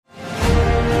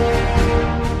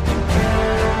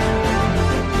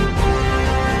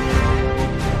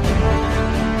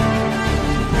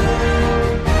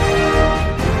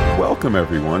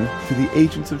everyone, to the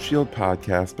Agents of S.H.I.E.L.D.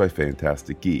 podcast by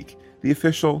Fantastic Geek, the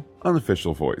official,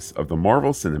 unofficial voice of the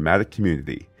Marvel cinematic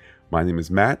community. My name is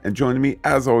Matt, and joining me,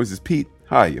 as always, is Pete.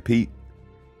 Hiya, Pete.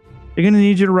 You're going to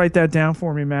need you to write that down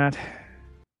for me, Matt.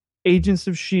 Agents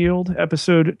of S.H.I.E.L.D.,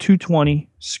 episode 220,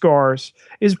 Scars,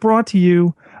 is brought to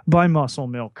you by Muscle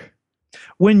Milk.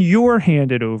 When you're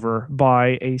handed over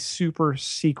by a super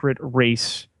secret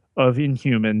race of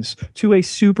Inhumans to a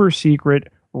super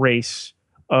secret race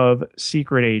of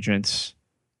secret agents,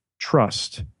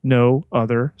 trust no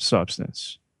other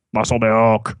substance. Muscle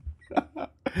Milk.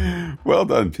 Well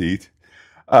done, Pete.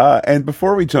 And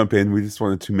before we jump in, we just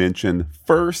wanted to mention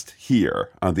first here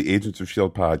on the Agents of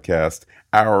S.H.I.E.L.D. podcast,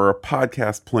 our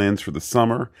podcast plans for the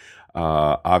summer.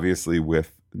 Obviously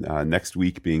with next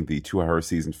week being the 2-hour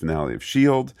season finale of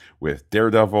S.H.I.E.L.D., with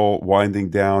Daredevil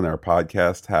winding down, our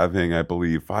podcast having, I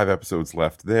believe, 5 episodes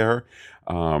left there,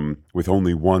 with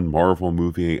only one Marvel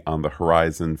movie on the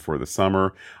horizon for the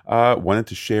summer. Wanted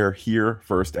to share here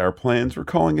first our plans. We're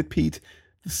calling it, Pete,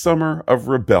 the Summer of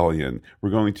Rebellion. We're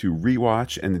going to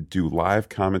rewatch and do live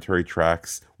commentary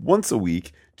tracks once a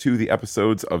week to the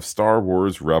episodes of Star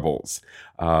Wars Rebels.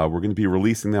 We're going to be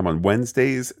releasing them on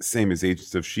Wednesdays, same as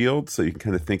Agents of S.H.I.E.L.D., so you can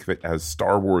kind of think of it as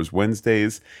Star Wars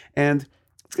Wednesdays. And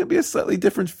it's going to be a slightly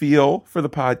different feel for the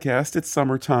podcast. It's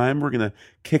summertime. We're going to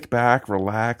kick back,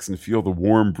 relax, and feel the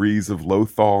warm breeze of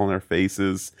Lothal on our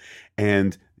faces.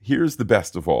 And here's the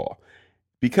best of all.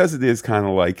 Because it is kind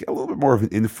of like a little bit more of an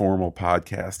informal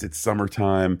podcast, it's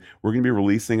summertime, we're going to be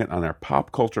releasing it on our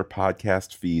Pop Culture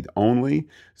Podcast feed only.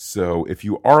 So if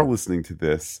you are listening to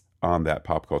this on that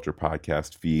Pop Culture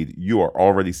Podcast feed, you are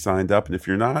already signed up. And if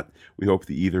you're not, we hope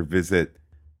that you either visit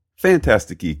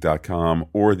fantasticgeek.com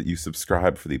or that you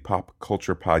subscribe for the Pop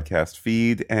Culture Podcast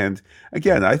feed. And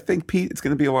again, I think, Pete, it's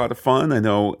going to be a lot of fun. I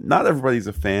know not everybody's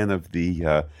a fan of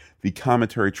the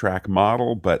commentary track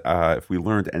model, but if we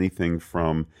learned anything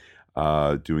from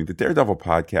doing the Daredevil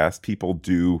podcast, people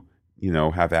do,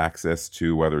 have access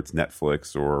to whether it's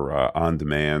Netflix or on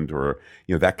demand or,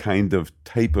 that kind of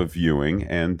type of viewing.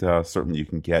 And certainly you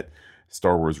can get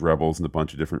Star Wars Rebels in a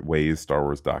bunch of different ways,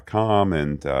 StarWars.com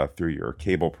and through your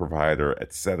cable provider,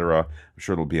 etc. I'm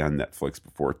sure it'll be on Netflix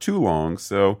before too long.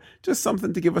 So just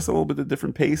something to give us a little bit of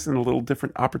different pace and a little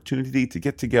different opportunity to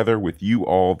get together with you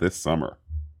all this summer.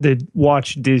 The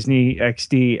Watch Disney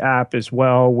XD app as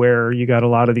well, where you got a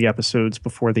lot of the episodes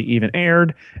before they even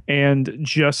aired. And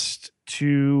just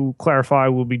to clarify,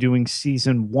 we'll be doing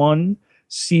season 1,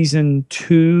 season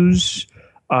 2's,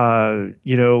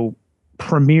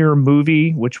 premiere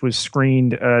movie, which was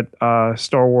screened at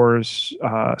Star Wars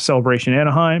Celebration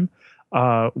Anaheim,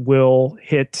 will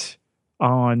hit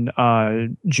on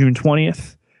June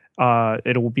 20th.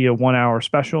 It will be a 1-hour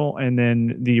special, and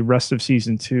then the rest of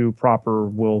season 2 proper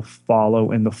will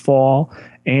follow in the fall.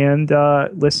 And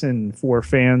listen, for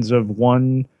fans of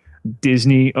one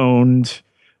Disney-owned,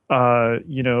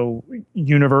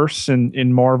 universe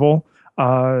in Marvel,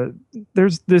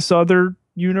 there's this other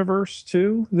universe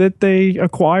too that they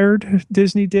acquired.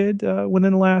 Disney did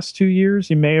within the last 2 years.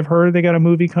 You may have heard they got a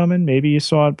movie coming. Maybe you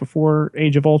saw it before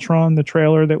Age of Ultron, the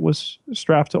trailer that was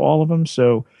strapped to all of them.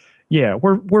 So yeah,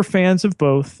 we're fans of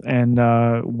both, and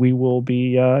we will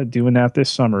be doing that this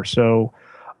summer. So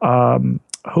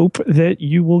hope that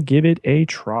you will give it a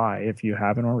try if you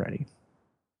haven't already.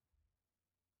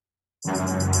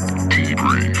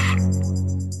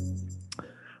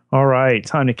 All right,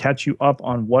 time to catch you up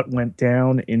on what went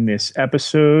down in this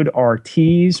episode. Our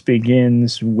tease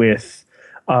begins with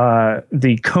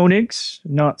the Koenigs,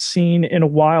 not seen in a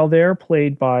while there,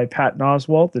 played by Patton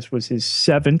Oswalt. This was his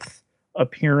 7th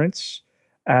appearance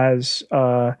as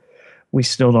we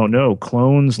still don't know,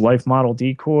 clones, life model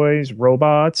decoys,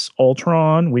 robots,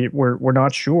 Ultron. We're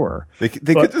not sure. They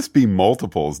could just be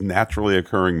multiples, naturally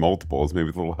occurring multiples, maybe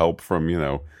with a little help from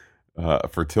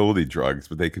fertility drugs,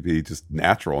 but they could be just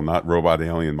natural, not robot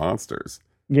alien monsters.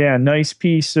 Yeah, nice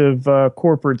piece of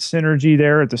corporate synergy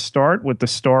there at the start with the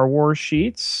Star Wars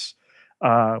sheets.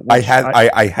 I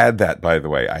had that, by the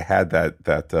way. I had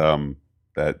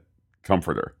that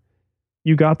comforter.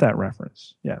 You got that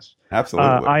reference, yes,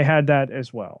 absolutely. I had that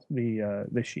as well.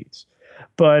 The sheets,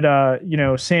 but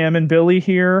Sam and Billy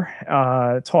here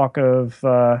talk of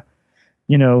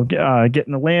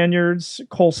getting the lanyards.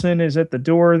 Coulson is at the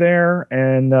door there,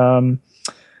 and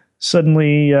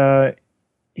suddenly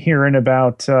hearing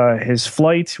about his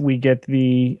flight, we get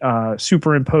the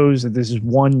superimposed that this is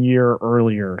 1 year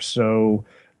earlier. So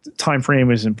time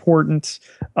frame is important.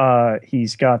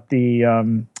 He's got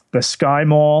the Sky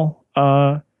Mall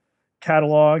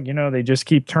catalog, they just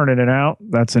keep turning it out.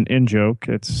 That's an in joke.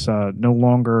 It's no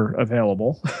longer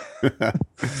available.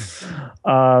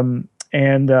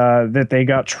 And that they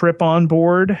got Trip on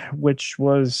board, which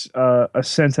was a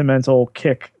sentimental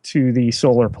kick to the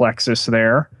solar plexus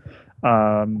there,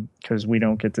 because we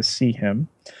don't get to see him.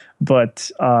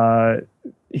 But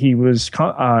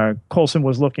Coulson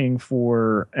was looking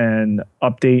for an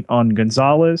update on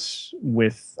Gonzalez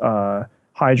with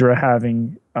Hydra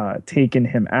having taken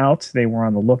him out. They were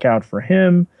on the lookout for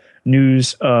him.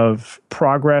 News of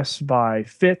progress by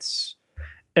Fitz.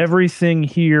 Everything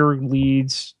here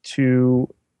leads to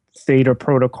Theta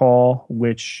Protocol,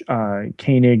 which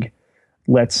Koenig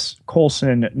lets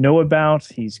Coulson know about.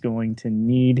 He's going to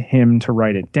need him to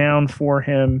write it down for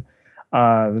him.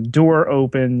 The door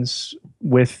opens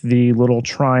with the little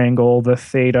triangle, the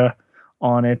Theta,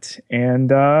 on it,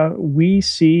 and we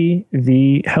see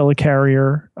the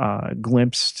helicarrier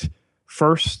glimpsed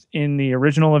first in the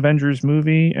original Avengers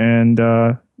movie, and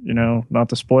not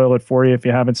to spoil it for you if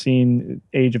you haven't seen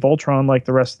Age of Ultron like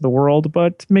the rest of the world,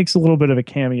 but makes a little bit of a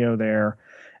cameo there.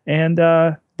 And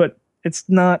but it's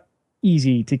not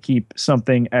easy to keep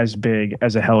something as big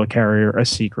as a helicarrier a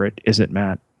secret, is it,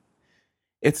 Matt?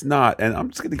 It's not, and I'm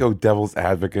just going to go devil's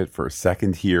advocate for a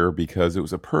second here because it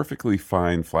was a perfectly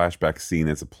fine flashback scene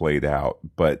as it played out,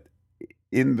 but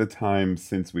in the time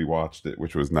since we watched it,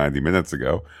 which was 90 minutes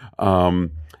ago,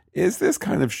 is this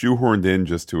kind of shoehorned in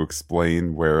just to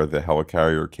explain where the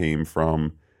helicarrier came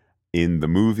from in the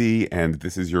movie, and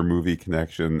this is your movie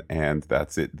connection, and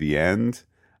that's it, the end?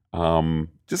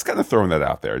 Just kind of throwing that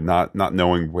out there, not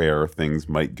knowing where things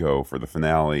might go for the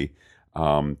finale.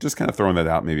 Just kind of throwing that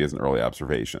out maybe as an early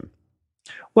observation.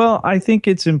 Well, I think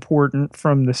it's important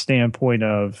from the standpoint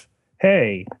of,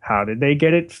 hey, how did they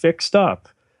get it fixed up?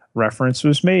 Reference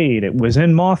was made. It was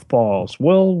in mothballs.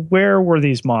 Well, where were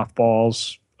these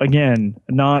mothballs? Again,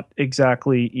 not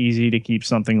exactly easy to keep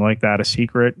something like that a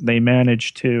secret. They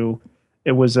managed to.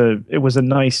 It was a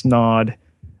nice nod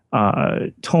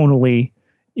tonally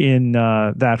in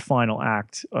that final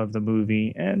act of the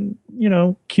movie, and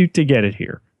cute to get it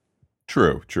here.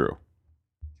 True.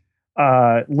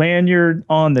 Lanyard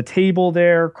on the table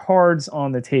there, cards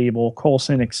on the table.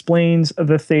 Coulson explains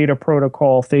the Theta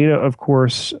Protocol. Theta, of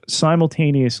course,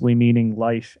 simultaneously meaning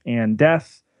life and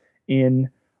death in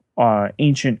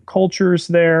ancient cultures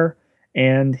there.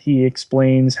 And he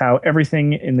explains how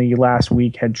everything in the last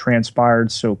week had transpired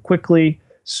so quickly.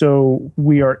 So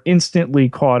we are instantly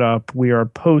caught up. We are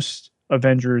post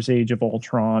Avengers Age of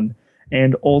Ultron.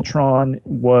 And Ultron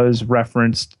was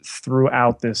referenced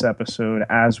throughout this episode,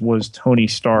 as was Tony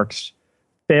Stark's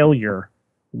failure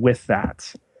with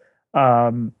that.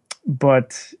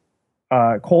 But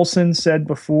Coulson said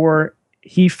before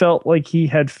he felt like he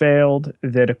had failed,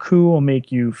 that a coup will make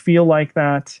you feel like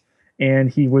that. And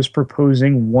he was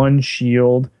proposing one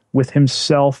shield with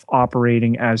himself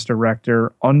operating as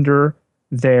director under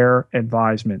their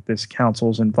advisement, this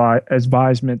council's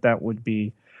advisement. That would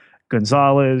be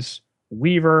Gonzalez,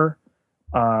 Weaver,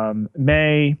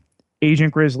 May,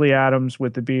 Agent Grizzly Adams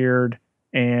with the beard,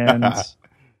 and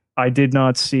I did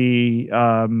not see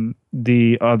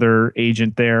the other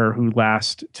agent there who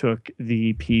last took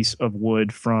the piece of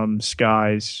wood from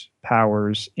Sky's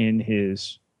powers in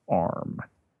his arm.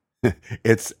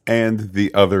 And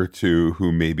the other two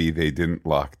who maybe they didn't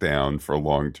lock down for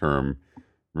long-term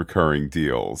recurring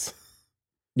deals.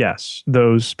 Yes,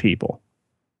 those people.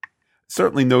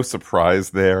 Certainly no surprise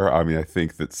there. I mean, I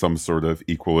think that some sort of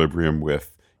equilibrium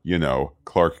with,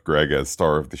 Clark Gregg as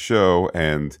star of the show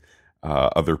and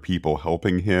other people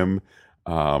helping him.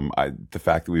 The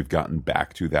fact that we've gotten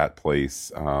back to that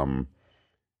place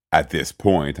at this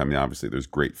point, I mean, obviously there's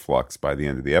great flux by the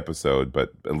end of the episode,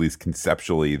 but at least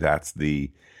conceptually, that's the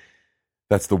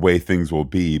way things will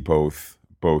be, both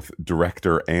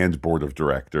director and board of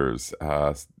directors.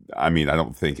 I mean, I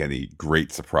don't think any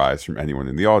great surprise from anyone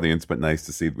in the audience, but nice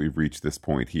to see that we've reached this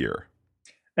point here.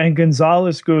 And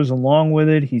Gonzalez goes along with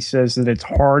it. He says that it's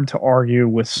hard to argue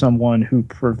with the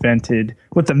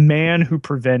man who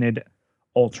prevented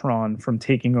Ultron from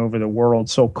taking over the world.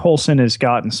 So Coulson has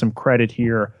gotten some credit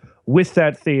here with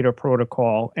that Theta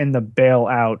Protocol and the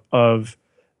bailout of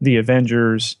the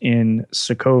Avengers in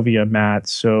Sokovia, Matt.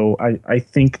 So I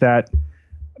think that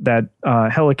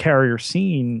helicarrier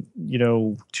scene,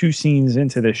 2 scenes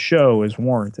into this show, is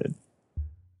warranted.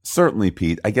 Certainly,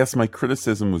 Pete. I guess my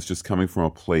criticism was just coming from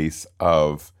a place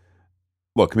of,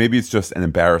 look, maybe it's just an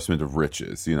embarrassment of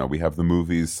riches. We have the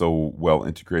movies so well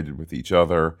integrated with each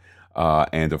other.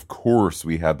 And of course,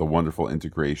 we had the wonderful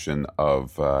integration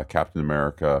of Captain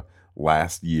America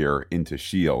last year into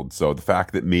S.H.I.E.L.D. So the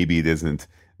fact that maybe it isn't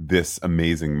this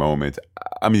amazing moment.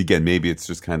 I mean, again, maybe it's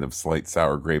just kind of slight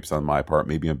sour grapes on my part.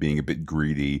 Maybe I'm being a bit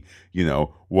greedy.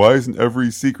 Why isn't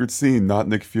every secret scene not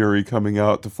Nick Fury coming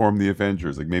out to form the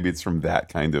Avengers? Like maybe it's from that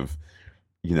kind of,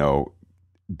 you know,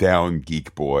 down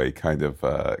geek boy kind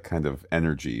of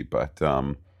energy. But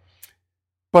oh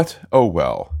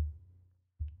well.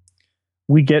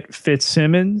 We get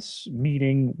Fitzsimmons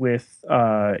meeting with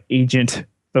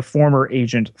the former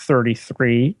Agent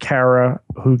 33, Kara,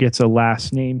 who gets a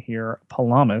last name here,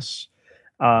 Palamas.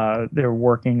 They're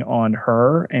working on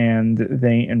her, and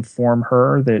they inform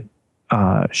her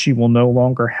that she will no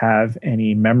longer have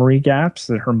any memory gaps,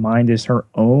 that her mind is her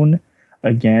own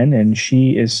again, and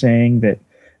she is saying that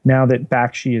now that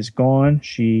Bakshi is gone,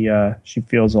 she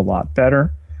feels a lot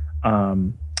better.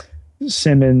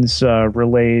 Simmons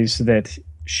relays that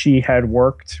she had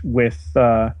worked with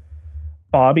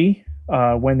Bobby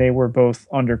when they were both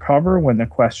undercover, when the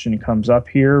question comes up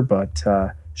here, but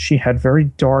she had very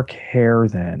dark hair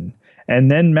then.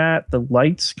 And then, Matt, the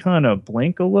lights kind of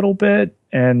blink a little bit.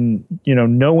 And,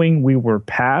 knowing we were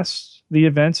past the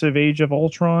events of Age of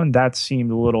Ultron, that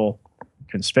seemed a little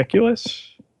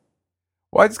conspicuous.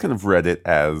 Well, I just kind of read it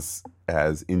as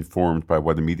informed by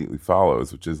what immediately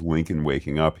follows, which is Lincoln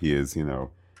waking up. He is,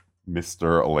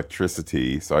 Mr.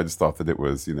 Electricity. So I just thought that it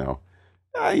was,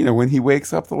 when he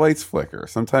wakes up, the lights flicker.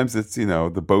 Sometimes it's,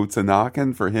 the boat's a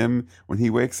knocking for him. When he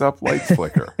wakes up, lights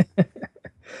flicker.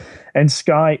 And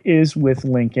Skye is with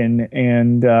Lincoln.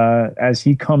 And as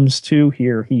he comes to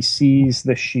here, he sees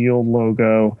the SHIELD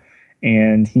logo,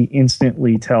 and he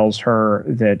instantly tells her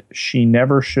that she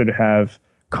never should have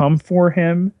come for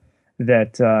him,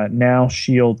 that now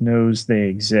SHIELD knows they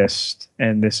exist,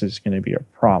 and this is going to be a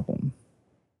problem.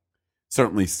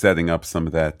 Certainly setting up some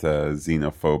of that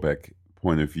xenophobic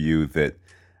point of view that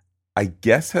I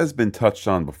guess has been touched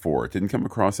on before. It didn't come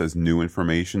across as new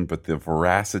information, but the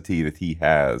veracity that he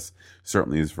has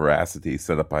certainly is veracity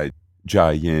set up by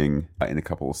Jia-Ying in a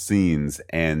couple of scenes.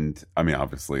 And I mean,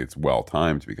 obviously it's well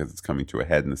timed because it's coming to a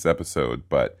head in this episode,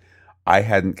 but I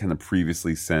hadn't kind of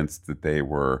previously sensed that they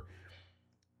were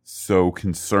so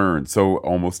concerned, so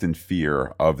almost in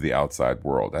fear of the outside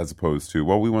world, as opposed to,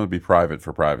 well, we want to be private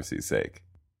for privacy's sake.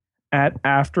 At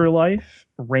Afterlife,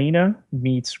 Raina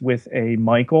meets with a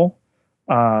Michael,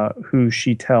 who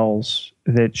she tells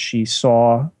that she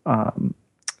saw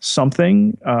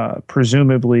something,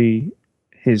 presumably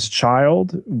his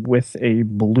child, with a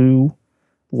blue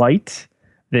light,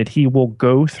 that he will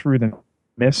go through the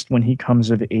mist when he comes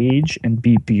of age and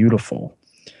be beautiful.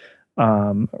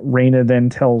 Raina then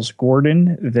tells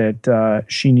Gordon that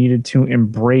she needed to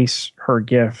embrace her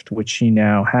gift, which she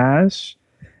now has,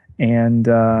 and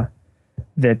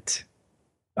that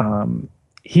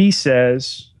he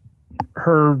says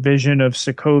her vision of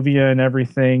Sokovia and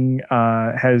everything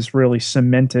has really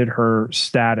cemented her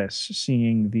status,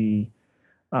 seeing the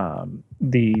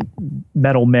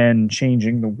metal men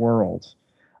changing the world.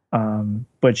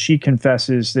 But she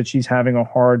confesses that she's having a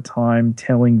hard time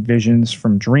telling visions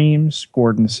from dreams.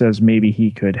 Gordon says maybe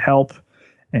he could help.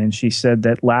 And she said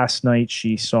that last night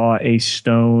she saw a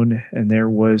stone and there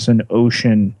was an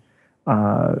ocean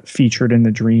featured in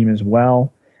the dream as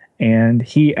well. And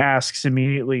he asks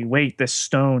immediately, wait, this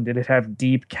stone, did it have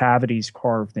deep cavities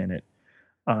carved in it?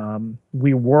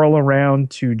 We whirl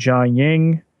around to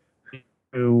Jia-Ying,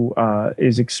 who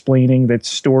is explaining that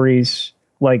stories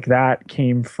like that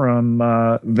came from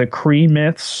the Kree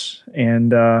myths.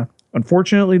 And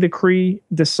unfortunately, the Kree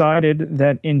decided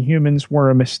that Inhumans were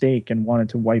a mistake and wanted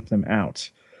to wipe them out.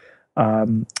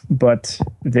 But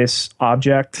this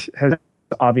object has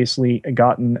obviously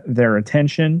gotten their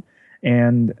attention,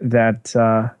 and that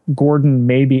Gordon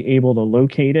may be able to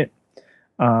locate it,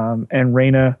 and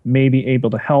Raina may be able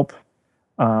to help.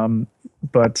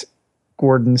 But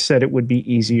Gordon said it would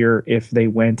be easier if they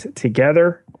went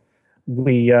together.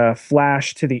 We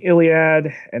flash to the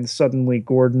Iliad, and suddenly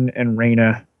Gordon and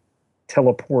Raina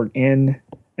teleport in,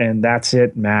 and that's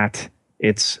it, Matt.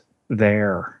 It's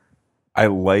there. I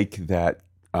like that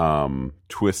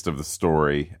twist of the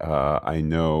story. I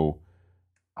know.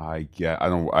 I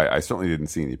certainly didn't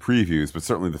see any previews, but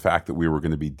certainly the fact that we were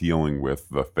going to be dealing with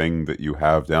the thing that you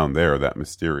have down there, that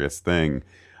mysterious thing,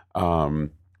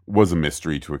 was a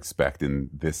mystery to expect in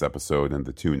this episode, and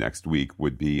the two next week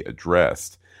would be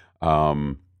addressed.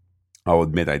 I'll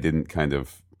admit I didn't kind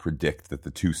of predict that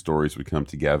the two stories would come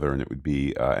together and it would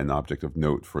be an object of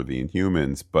note for the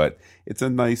Inhumans, but it's a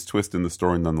nice twist in the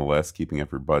story nonetheless, keeping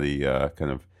everybody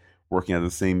kind of working out of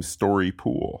the same story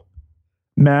pool.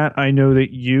 Matt, I know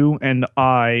that you and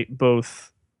I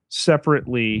both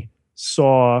separately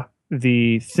saw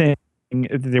the thing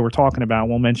they were talking about.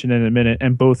 We'll mention it in a minute,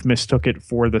 and both mistook it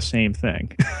for the same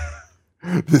thing.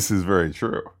 This is very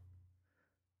true.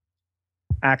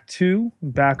 Act 2,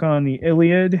 back on the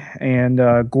Iliad, and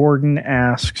Gordon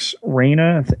asks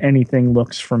Reyna if anything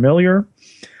looks familiar.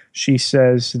 She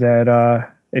says that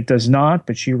it does not,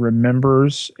 but she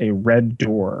remembers a red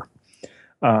door.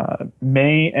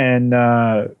 May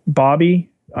and Bobby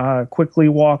quickly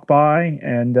walk by,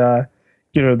 and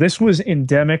this was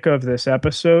endemic of this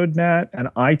episode, Matt, and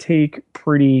I take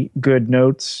pretty good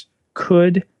notes.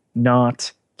 Could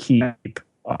not keep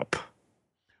up.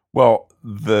 Well,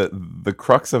 the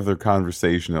crux of their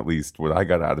conversation, at least what I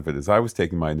got out of it as I was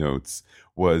taking my notes,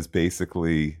 was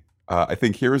basically, I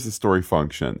think here is the story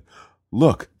function.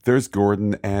 Look, there's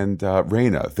Gordon and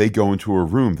Reyna. They go into a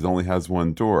room that only has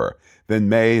one door. Then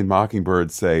May and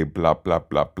Mockingbird say blah, blah,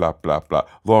 blah, blah, blah, blah,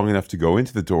 long enough to go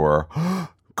into the door.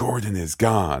 Gordon is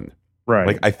gone. Right.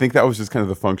 Like, I think that was just kind of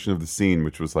the function of the scene,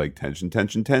 which was like tension,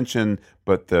 tension, tension,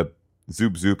 but the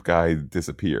Zoop Zoop guy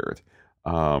disappeared.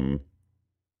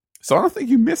 So I don't think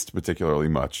you missed particularly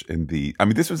much in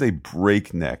this was a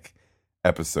breakneck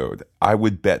episode. I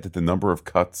would bet that the number of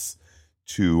cuts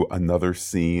to another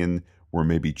scene were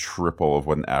maybe triple of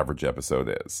what an average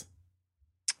episode is.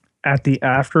 At the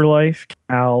afterlife,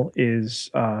 Cal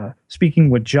is speaking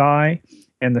with Jai,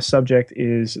 and the subject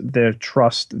is the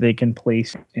trust they can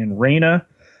place in Reyna.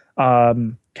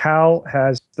 Cal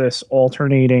has this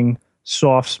alternating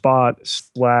soft spot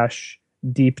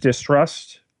 / deep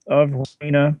distrust of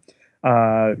Reyna.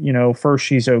 First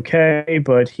she's okay,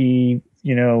 but he,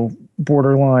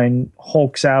 borderline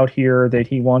hulks out here that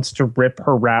he wants to rip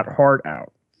her rat heart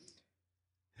out.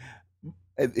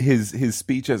 His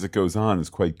speech as it goes on is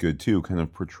quite good too, kind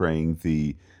of portraying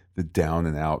the down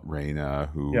and out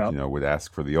Reyna who would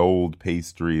ask for the old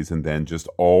pastries and then just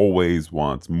always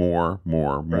wants more,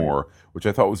 which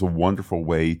I thought was a wonderful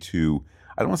way to,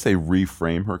 I don't want to say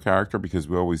reframe her character because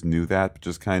we always knew that, but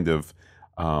just kind of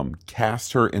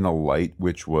cast her in a light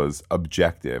which was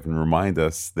objective and remind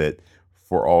us that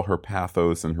for all her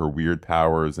pathos and her weird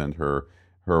powers and her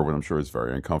what I'm sure is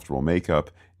very uncomfortable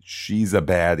makeup, she's a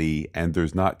baddie, and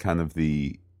there's not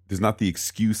the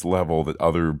excuse level that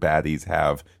other baddies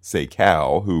have. Say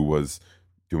Cal, who was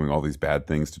doing all these bad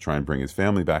things to try and bring his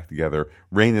family back together.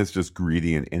 Reyna's just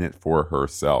greedy and in it for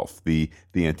herself, the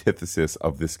antithesis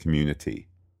of this community.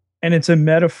 And it's a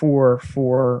metaphor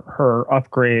for her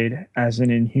upgrade as an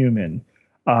Inhuman,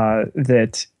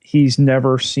 that he's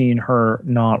never seen her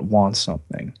not want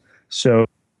something. So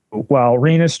while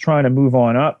Reyna's trying to move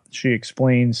on up, she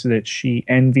explains that she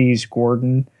envies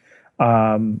Gordon,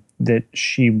 that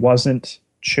she wasn't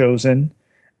chosen.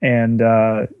 And,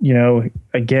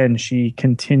 again, she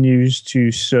continues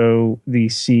to sow the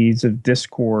seeds of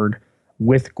discord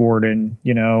with Gordon,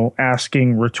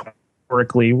 asking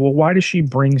rhetorically, well, why does she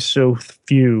bring so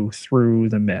few through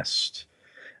the mist?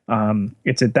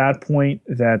 It's at that point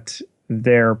that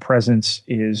their presence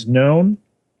is known.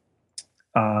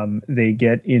 They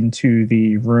get into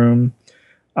the room.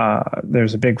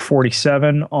 There's a big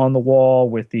 47 on the wall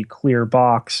with the clear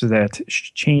box that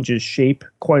changes shape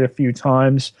quite a few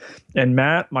times. And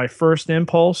Matt, my first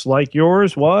impulse, like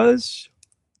yours, was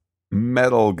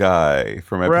Metal Guy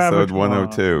from episode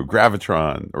 102,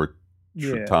 Gravitron or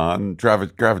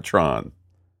Gravitron,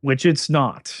 which it's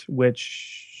not,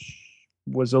 which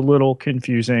was a little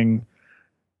confusing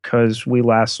because we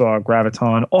last saw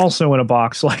Graviton also in a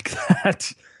box like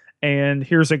that. And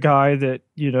here's a guy that,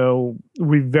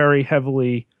 we very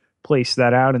heavily placed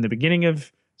that out in the beginning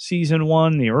of season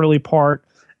 1, the early part,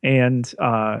 and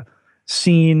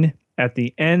seen at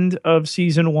the end of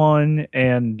season 1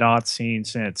 and not seen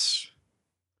since.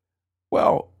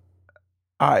 Well,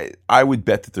 I would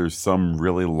bet that there's some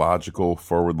really logical,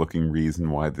 forward-looking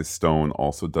reason why this stone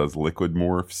also does liquid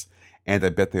morphs. And I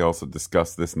bet they also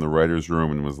discussed this in the writer's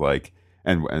room and was like,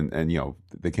 and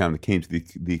they kind of came to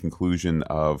the conclusion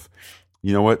of,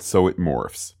 you know what, so it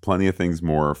morphs. Plenty of things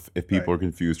morph. If people are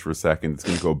confused for a second, it's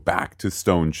going to go back to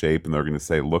stone shape, and they're going to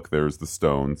say, look, there's the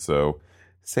stone. So,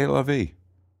 c'est la vie.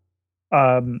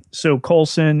 So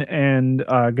Coulson and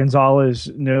Gonzalez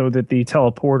know that the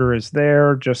teleporter is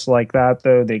there. Just like that,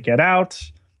 though, they get out.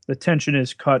 The tension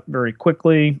is cut very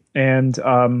quickly, and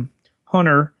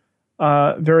Hunter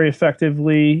very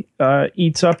effectively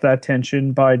eats up that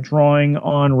tension by drawing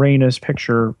on Reyna's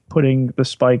picture, putting the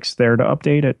spikes there to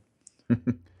update it.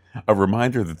 A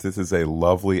reminder that this is a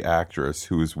lovely actress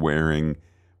who is wearing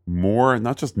more,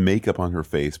 not just makeup on her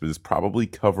face, but is probably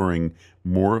covering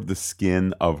more of the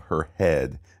skin of her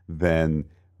head than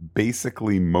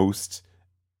basically most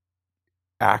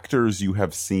actors you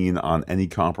have seen on any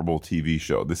comparable TV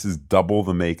show. This is double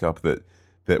the makeup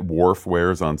that Worf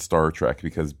wears on Star Trek,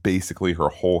 because basically her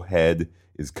whole head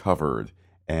is covered.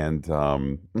 And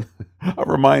a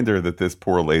reminder that this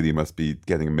poor lady must be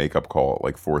getting a makeup call at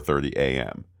like 4:30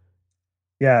 a.m.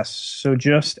 Yes. So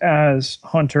just as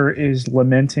Hunter is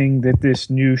lamenting that this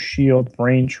new Shield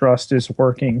brain trust is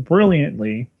working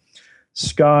brilliantly,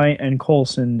 Sky and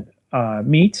Coulson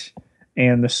meet,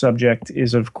 and the subject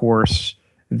is, of course,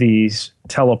 these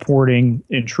teleporting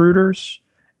intruders.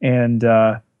 And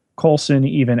Coulson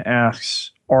even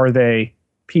asks, "Are they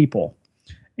people?"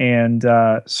 And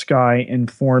Sky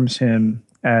informs him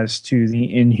as to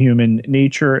the inhuman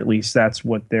nature. At least that's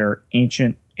what their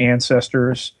ancient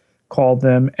ancestors called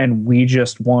them, and we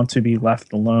just want to be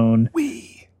left alone.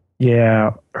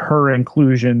 Yeah, her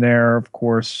inclusion there, of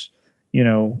course,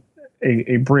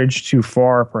 a bridge too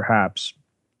far, perhaps.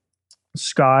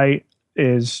 Sky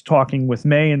is talking with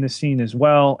May in the scene as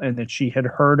well, and that she had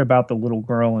heard about the little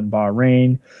girl in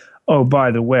Bahrain. Oh,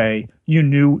 by the way, you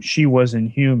knew she was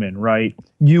inhuman, right?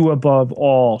 You, above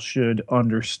all, should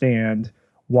understand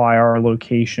why our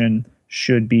location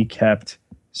should be kept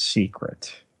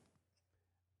secret.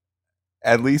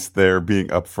 At least they're being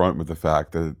upfront with the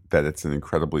fact that it's an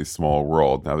incredibly small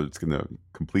world. Now they're just going to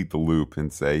complete the loop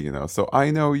and say, so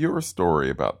I know your story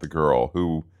about the girl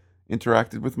who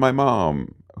interacted with my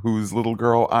mom, whose little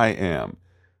girl I am.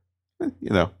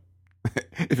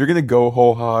 If you're going to go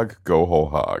whole hog, go whole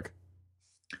hog.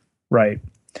 Right.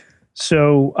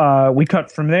 So we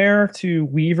cut from there to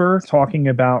Weaver talking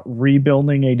about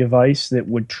rebuilding a device that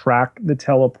would track the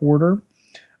teleporter.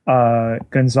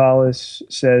 Gonzalez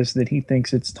says that he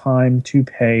thinks it's time to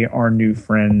pay our new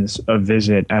friends a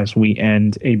visit as we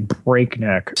end a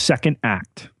breakneck second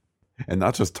act. And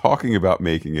not just talking about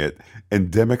making it,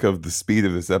 endemic of the speed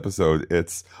of this episode,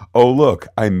 it's, oh, look,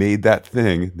 I made that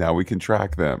thing. Now we can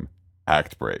track them.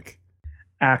 Act break.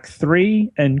 Act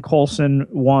 3, and Coulson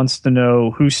wants to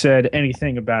know who said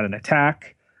anything about an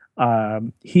attack.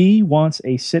 He wants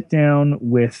a sit down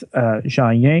with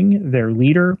Jia Ying, their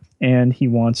leader, and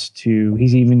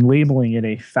he's even labeling it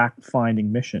a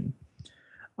fact-finding mission.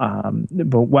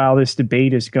 But while this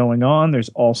debate is going on, there's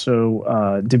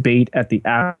also debate at the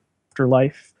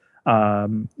afterlife.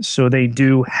 So they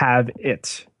do have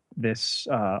this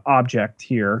object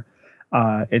here.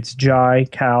 It's Jai,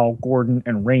 Cal, Gordon,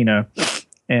 and Reyna.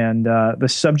 And the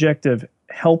subject of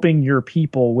helping your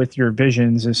people with your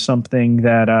visions is something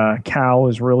that Cal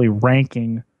is really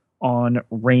ranking on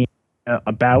Reyna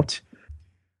about.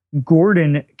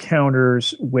 Gordon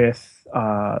counters with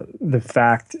the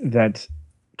fact that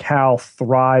Cal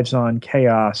thrives on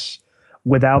chaos.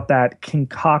 Without that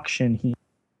concoction he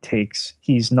takes,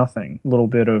 he's nothing. A little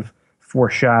bit of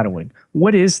foreshadowing.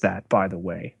 What is that, by the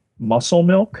way? Muscle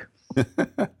milk?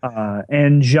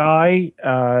 And Jai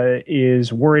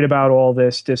is worried about all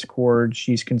this discord.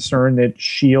 She's concerned that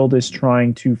S.H.I.E.L.D. is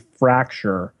trying to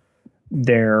fracture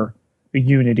their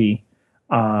unity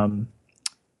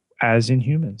as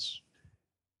Inhumans.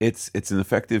 It's an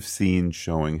effective scene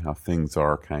showing how things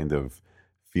are kind of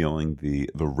feeling the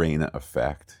Reyna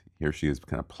effect. Here she is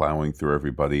kind of plowing through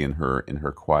everybody in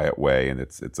her quiet way, and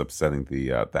it's upsetting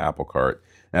the apple cart.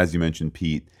 And as you mentioned,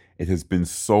 Pete, it has been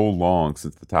so long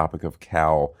since the topic of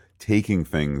Cal taking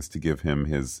things to give him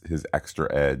his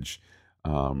extra edge,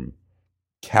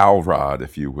 Cal Rod,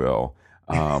 if you will.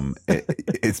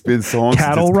 It's been so long.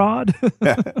 Cattle Rod.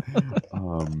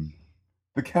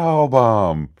 The Cal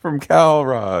Bomb from Cal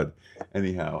Rod.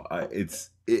 Anyhow,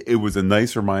 it was a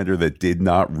nice reminder that did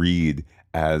not read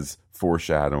as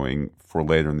foreshadowing for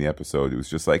later in the episode. It was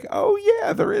just like, oh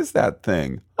yeah, there is that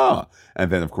thing, huh? And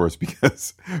then, of course,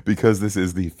 because this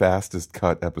is the fastest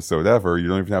cut episode ever, you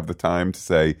don't even have the time to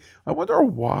say, I wonder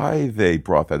why they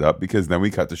brought that up, because then we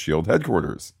cut to S.H.I.E.L.D.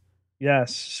 headquarters.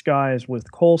 Yes, Sky is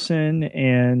with Coulson,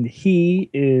 and he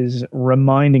is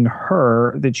reminding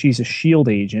her that she's a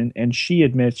S.H.I.E.L.D. agent, and she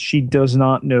admits she does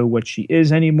not know what she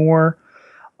is anymore.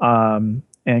 And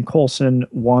Coulson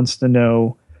wants to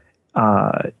know,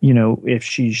 if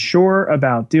she's sure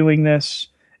about doing this.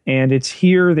 And it's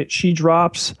here that she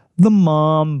drops the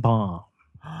mom bomb.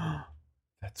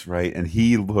 That's right. And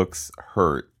he looks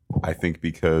hurt, I think,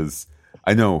 because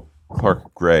I know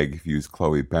Clark Gregg views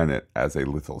Chloe Bennett as a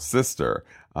little sister,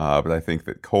 but I think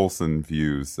that Coulson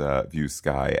views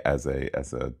Sky as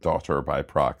a daughter by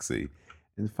proxy.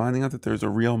 And finding out that there's a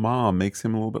real mom makes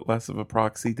him a little bit less of a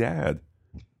proxy dad.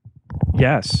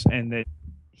 Yes, and that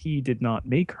he did not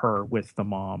make her with the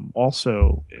mom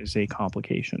also is a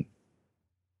complication.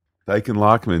 Dyke and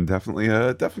Lockman, definitely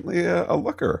a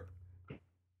looker.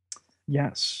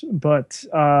 Yes, but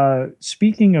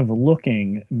speaking of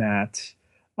looking, Matt,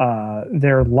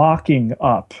 they're locking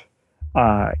up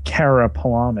Kara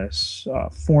Palamas,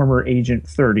 former Agent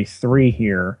 33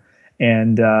 here.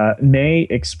 And May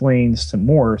explains to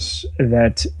Morse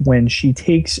that when she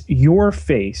takes your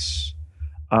face,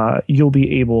 you'll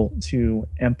be able to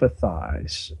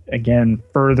empathize. Again,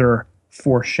 further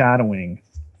foreshadowing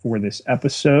for this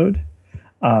episode.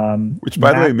 Which,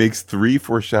 by the way, makes 3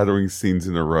 foreshadowing scenes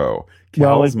in a row.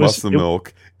 Cal's muscle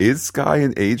milk. Is Skye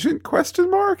an agent?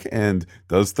 Question mark. And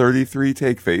does 33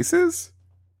 take faces?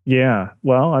 Yeah.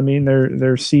 Well, I mean,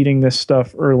 they're seeding this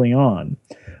stuff early on,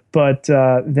 but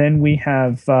then we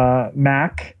have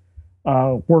Mac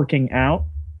working out,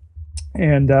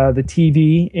 and the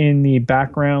TV in the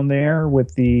background there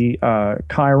with the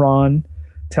Chiron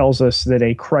tells us that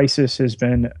a crisis has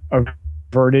been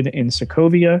averted in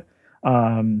Sokovia.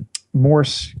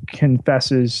 Morse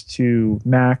confesses to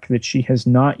Mac that she has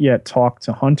not yet talked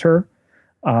to Hunter,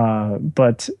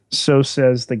 but so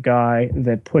says the guy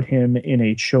that put him in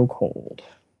a chokehold.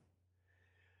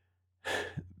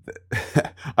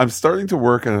 I'm starting to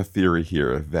work on a theory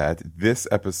here that this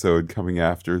episode, coming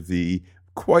after the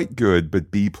quite good but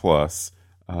B plus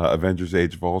Avengers: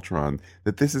 Age of Ultron,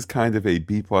 that this is kind of a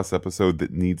B plus episode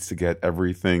that needs to get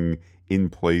everything in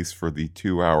place for the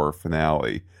 2-hour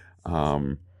finale.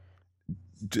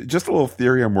 Just a little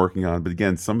theory I'm working on, but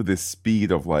again, some of this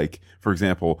speed of, like, for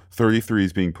example, 33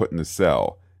 is being put in a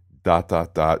cell, ...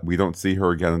 We don't see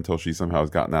her again until she somehow has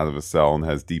gotten out of a cell and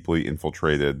has deeply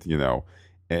infiltrated,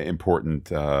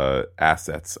 important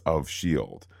assets of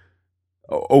S.H.I.E.L.D.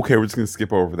 Okay, we're just going to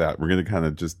skip over that. We're going to kind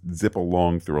of just zip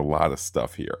along through a lot of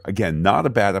stuff here. Again, not a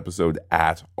bad episode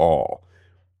at all.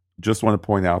 Just want to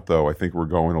point out, though, I think we're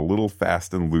going a little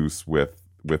fast and loose with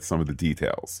some of the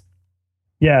details.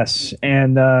 Yes,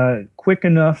 and quick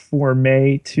enough for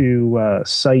May to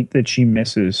cite that she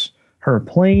misses her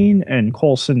plane, and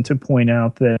Coulson to point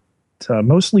out that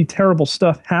mostly terrible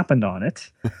stuff happened on it.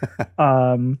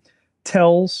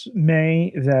 Tells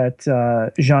May that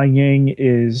Jia Ying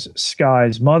is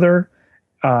Skye's mother.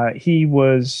 He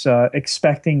was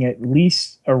expecting at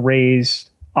least a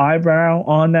raised eyebrow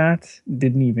on that.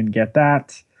 Didn't even get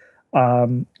that.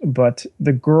 But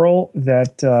the girl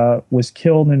that was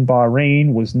killed in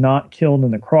Bahrain was not killed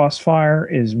in the crossfire,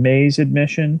 is May's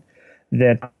admission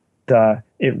that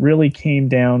it really came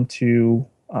down to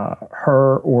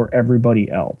her or everybody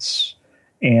else.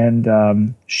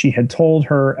 And she had told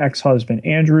her ex-husband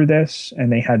Andrew this,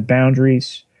 and they had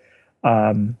boundaries.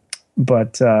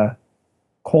 But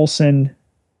Coulson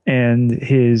and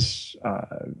his,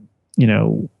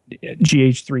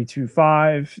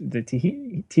 GH325, the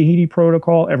Tahiti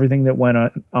Protocol, everything that went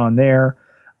on there.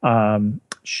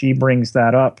 She brings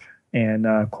that up,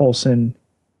 and Coulson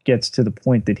gets to the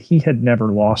point that he had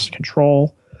never lost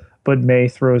control, but May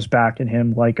throws back at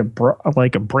him like a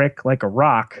brick, like a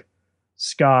rock.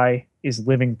 Skye is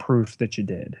living proof that you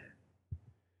did.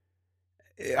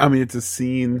 I mean, it's a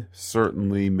scene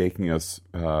certainly making us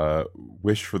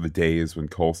wish for the days when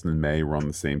Coulson and May were on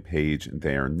the same page, and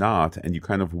they are not. And you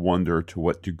kind of wonder to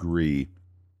what degree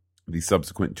the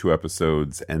subsequent 2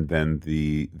 episodes and then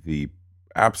the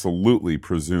absolutely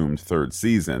presumed 3rd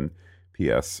season.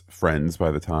 P.S. Friends,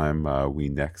 by the time we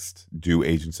next do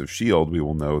Agents of S.H.I.E.L.D., we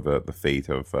will know the fate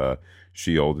of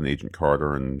S.H.I.E.L.D. and Agent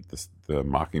Carter and the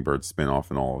Mockingbird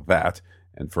spinoff and all of that.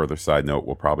 And further side note,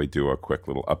 we'll probably do a quick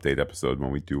little update episode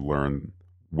when we do learn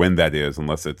when that is,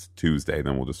 unless it's Tuesday,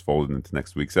 then we'll just fold it into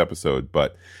next week's episode.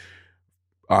 But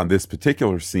on this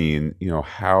particular scene,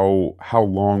 how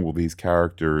long will these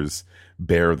characters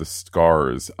bear the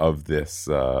scars of this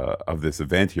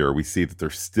event here? We see that there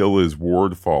still is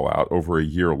Ward fallout over a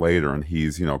year later, and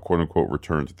he's, quote unquote,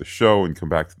 returned to the show and come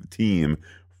back to the team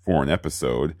for an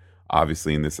episode.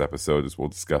 Obviously, in this episode, as we'll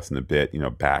discuss in a bit,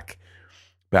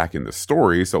 back in the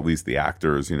story, so at least the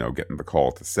actors, getting the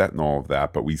call to set and all of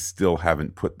that, but we still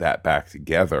haven't put that back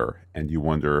together, and you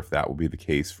wonder if that will be the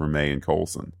case for May and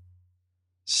Coulson.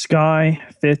 Skye,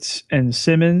 Fitz, and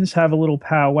Simmons have a little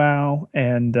powwow,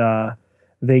 and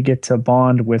they get to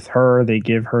bond with her. They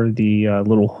give her the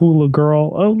little hula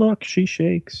girl. Oh, look, she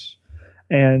shakes.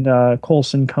 And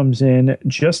Coulson comes in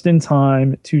just in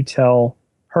time to tell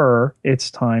her it's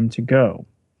time to go.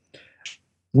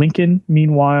 Lincoln,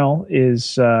 meanwhile,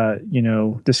 is,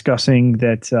 discussing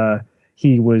that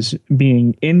he was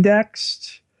being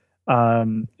indexed,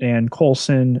 and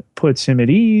Coulson puts him at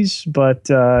ease, but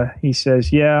he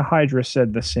says, yeah, Hydra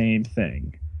said the same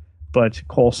thing. But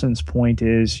Coulson's point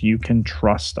is, you can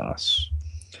trust us.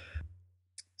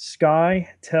 Skye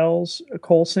tells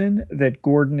Coulson that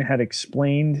Gordon had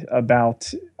explained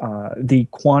about the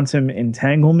quantum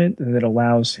entanglement that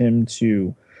allows him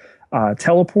to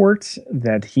teleport,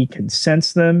 that he could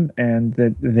sense them, and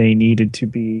that they needed to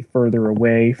be further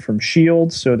away from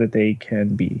S.H.I.E.L.D. so that they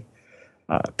can be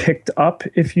picked up,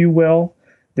 if you will,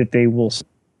 that they will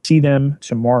see them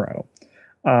tomorrow.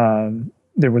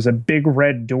 There was a big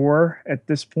red door at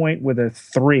this point with a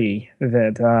 3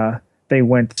 that they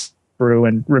went through.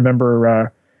 And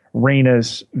remember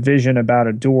Raina's vision about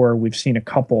a door. We've seen a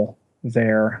couple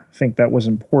there. I think that was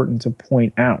important to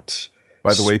point out.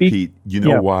 By the way, Pete, you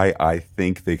know why I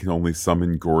think they can only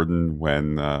summon Gordon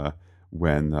when the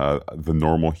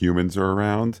normal humans are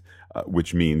around?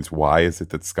 Which means, why is it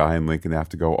that Skye and Lincoln have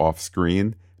to go off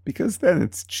screen? Because then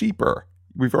it's cheaper.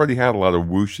 We've already had a lot of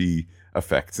whooshy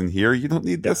effects in here. You don't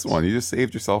need this one. You just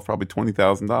saved yourself probably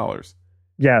 $20,000.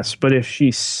 Yes, but if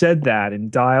she said that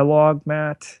in dialogue,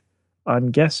 Matt,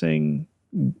 I'm guessing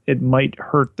it might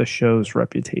hurt the show's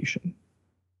reputation.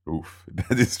 Oof,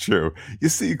 that is true. You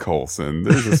see, Coulson,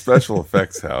 there's a special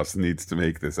effects house that needs to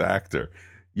make this actor.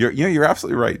 You're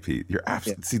absolutely right, Pete. You're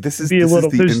absolutely see. This is the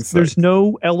insight. There's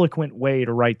no eloquent way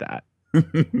to write that.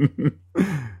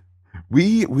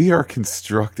 We are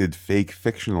constructed fake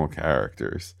fictional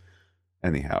characters.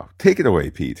 Anyhow, take it away,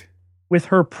 Pete. With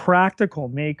her practical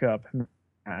makeup,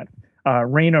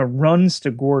 Raina runs to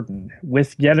Gordon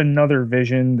with yet another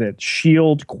vision that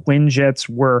S.H.I.E.L.D. Quinjets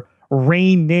were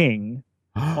raining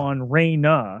on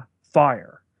Raina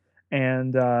fire.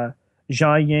 And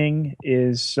Jia Ying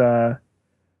is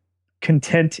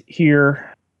content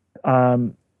here,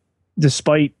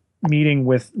 despite meeting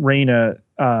with Raina,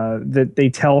 that they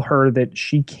tell her that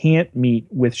she can't meet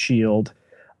with S.H.I.E.L.D.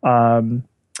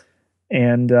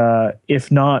 And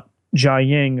if not Jia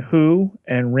Ying, who?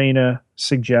 And Raina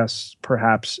suggests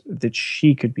perhaps that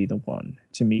she could be the one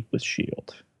to meet with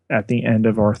S.H.I.E.L.D. at the end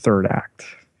of our third act.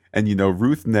 And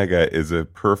Ruth Negga is a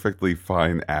perfectly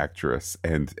fine actress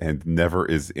and never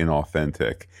is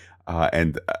inauthentic.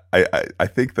 And I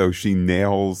think though she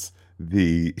nails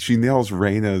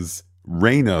Raina's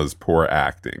poor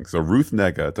acting. So Ruth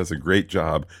Negga does a great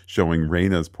job showing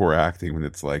Raina's poor acting when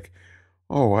it's like,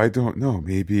 oh, I don't know,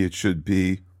 maybe it should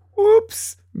be,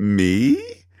 whoops, me?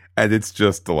 And it's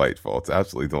just delightful. It's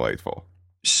absolutely delightful.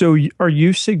 So are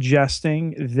you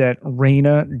suggesting that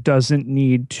Raina doesn't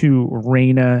need to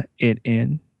Raina it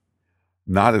in?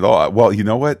 Not at all. Well, you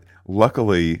know what?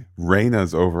 Luckily,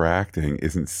 Raina's overacting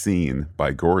isn't seen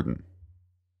by Gordon.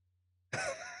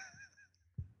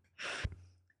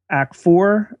 Act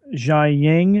 4, Jia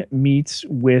Ying meets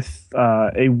with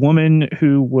a woman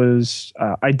who was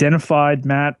identified,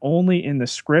 Matt, only in the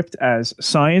script as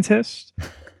scientist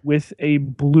with a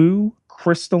blue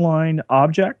crystalline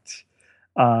object.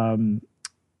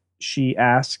 She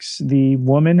asks the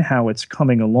woman how it's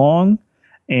coming along,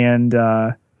 and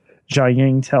Jia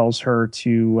Ying tells her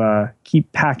to keep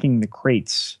packing the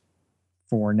crates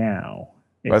for now.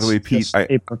 By the way, Pete,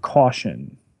 a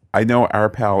precaution. I know our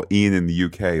pal Ian in the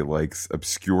UK likes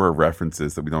obscure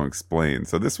references that we don't explain.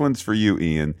 So this one's for you,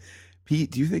 Ian. Pete,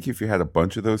 do you think if you had a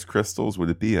bunch of those crystals, would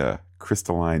it be a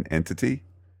crystalline entity?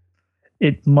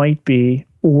 It might be,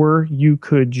 or you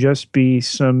could just be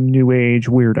some new age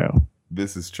weirdo.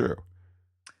 This is true.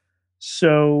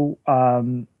 So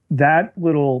that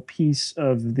little piece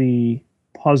of the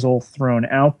puzzle thrown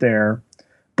out there,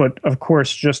 but of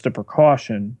course, just a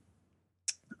precaution.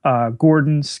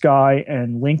 Gordon, Skye,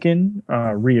 and Lincoln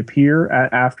reappear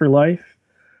at Afterlife.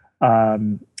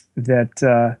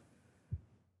 That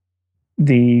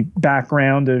the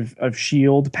background of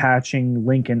S.H.I.E.L.D. patching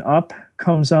Lincoln up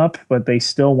comes up, but they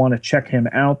still want to check him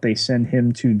out. They send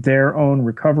him to their own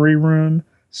recovery room.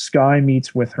 Skye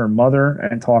meets with her mother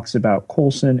and talks about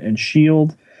Coulson and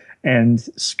S.H.I.E.L.D. And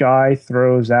Skye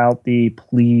throws out the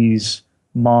please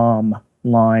mom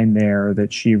line there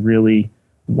that she really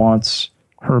wants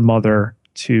her mother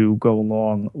to go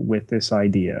along with this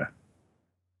idea.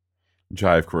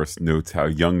 Jai, of course, notes how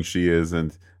young she is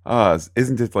and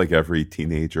isn't it like every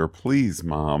teenager? Please,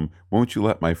 Mom, won't you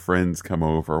let my friends come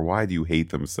over? Why do you hate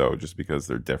them so? Just because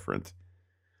they're different.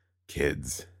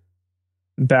 Kids.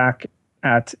 Back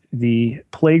at the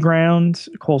playground,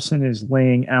 Coulson is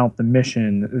laying out the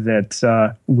mission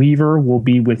that Weaver will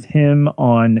be with him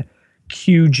on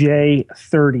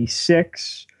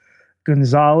QJ36.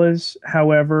 Gonzalez,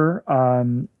 however,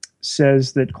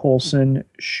 says that Coulson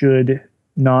should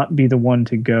not be the one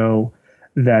to go,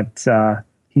 that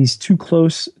he's too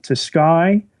close to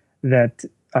Skye, that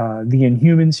the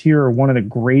Inhumans here are one of the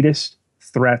greatest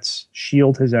threats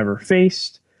S.H.I.E.L.D. has ever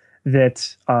faced,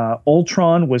 that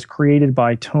Ultron was created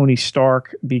by Tony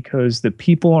Stark because the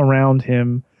people around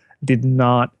him did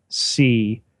not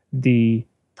see the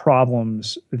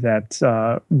problems that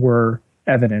were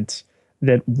evident,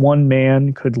 that one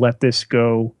man could let this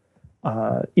go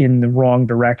in the wrong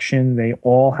direction. They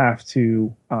all have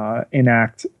to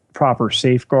enact proper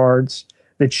safeguards,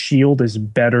 that S.H.I.E.L.D. is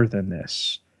better than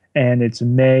this. And it's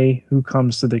May who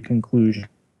comes to the conclusion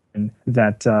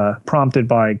that prompted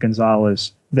by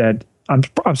Gonzalez that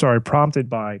prompted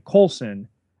by Coulson,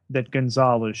 that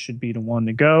Gonzalez should be the one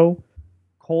to go.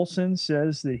 Coulson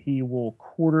says that he will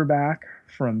quarterback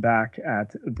from back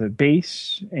at the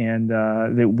base, and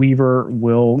that Weaver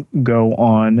will go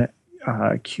on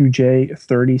QJ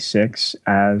 36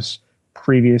 as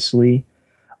previously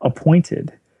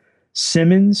appointed.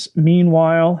 Simmons,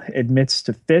 meanwhile, admits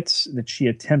to Fitz that she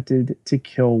attempted to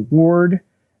kill Ward,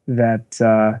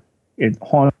 that it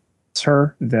haunts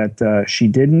her that she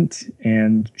didn't,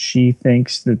 and she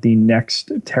thinks that the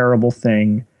next terrible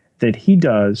thing that he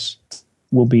does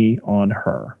will be on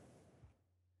her.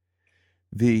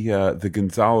 The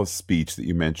Gonzalez speech that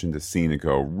you mentioned a scene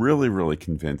ago, really, really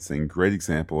convincing. Great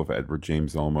example of Edward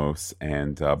James Olmos.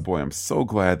 And boy, I'm so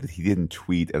glad that he didn't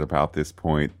tweet at about this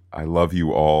point, "I love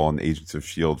you all" and Agents of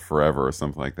S.H.I.E.L.D. forever or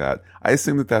something like that. I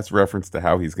assume that that's reference to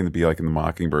how he's going to be like in the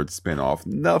Mockingbird spinoff.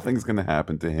 Nothing's going to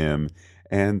happen to him.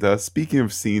 And speaking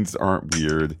of scenes that aren't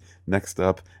weird, next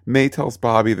up, May tells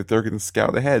Bobby that they're going to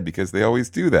scout ahead because they always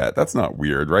do that. That's not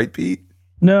weird, right, Pete?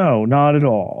 No, not at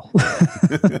all.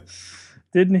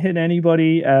 Didn't hit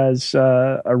anybody as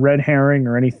a red herring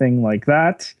or anything like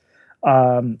that.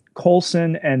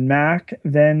 Coulson and Mac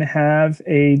then have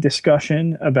a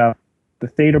discussion about the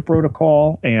Theta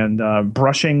Protocol and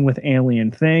brushing with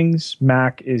alien things.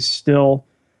 Mac is still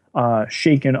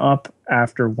shaken up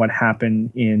after what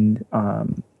happened in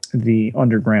the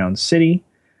underground city.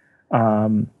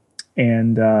 And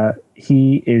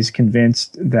he is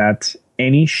convinced that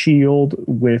any S.H.I.E.L.D.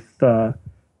 with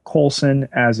Coulson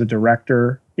as a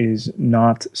director is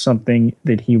not something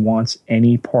that he wants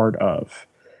any part of.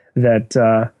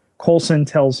 That Coulson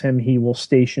tells him he will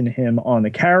station him on the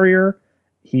carrier.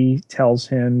 He tells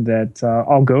him that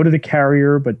I'll go to the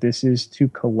carrier, but this is to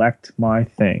collect my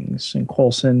things. And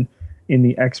Coulson, in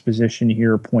the exposition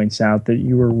here, points out that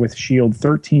you were with S.H.I.E.L.D.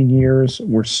 13 years.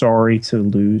 We're sorry to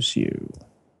lose you.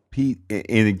 Pete,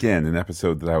 and again, an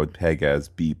episode that I would peg as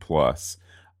B+.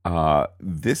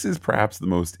 This is perhaps the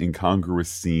most incongruous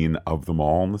scene of them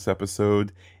all in this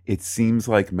episode. It seems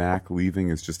like Mac leaving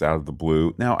is just out of the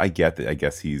blue. Now, I get that. I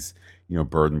guess he's,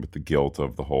 burdened with the guilt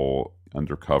of the whole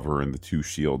undercover and the two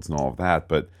shields and all of that,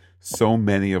 but so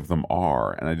many of them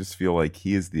are, and I just feel like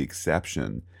he is the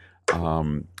exception.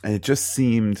 And it just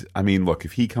seemed, look,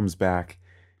 if he comes back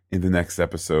in the next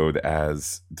episode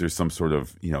as there's some sort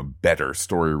of, better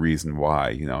story reason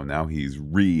why, now he's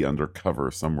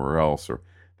undercover somewhere else or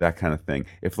that kind of thing.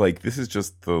 If this is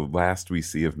just the last we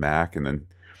see of Mac and then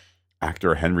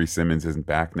actor Henry Simmons isn't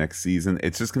back next season,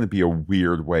 it's just going to be a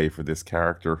weird way for this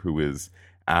character who is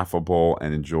affable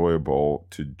and enjoyable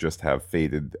to just have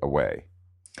faded away.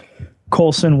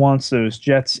 Coulson wants those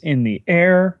jets in the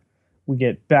air. We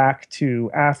get back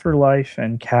to Afterlife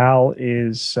and Cal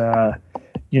is,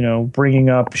 bringing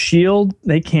up S.H.I.E.L.D.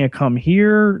 They can't come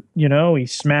here. He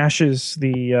smashes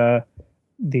the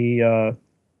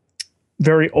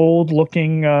very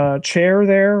old-looking chair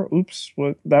there. Oops,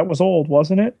 that was old,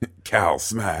 wasn't it? Cal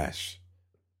smash.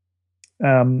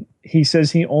 He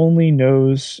says he only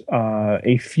knows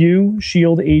a few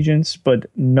S.H.I.E.L.D. agents, but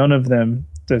none of them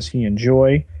does he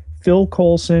enjoy. Phil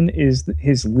Coulson is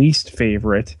his least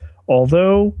favorite,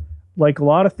 although, like a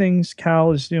lot of things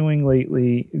Cal is doing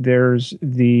lately, there's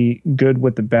the good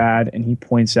with the bad, and he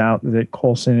points out that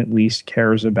Coulson at least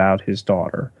cares about his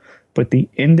daughter. But the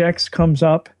index comes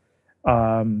up,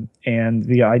 and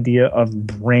the idea of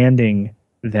branding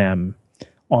them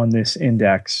on this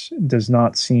index does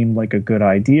not seem like a good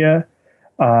idea.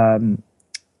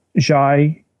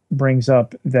 Jai brings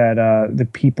up that the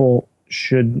people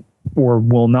should or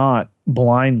will not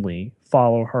blindly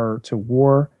follow her to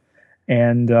war.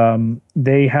 And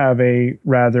they have a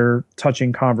rather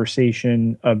touching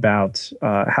conversation about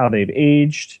how they've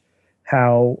aged,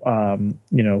 how,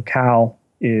 Cal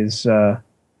is,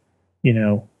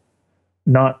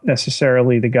 not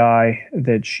necessarily the guy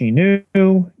that she knew,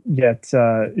 yet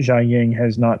Jia Ying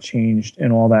has not changed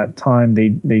in all that time.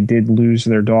 They did lose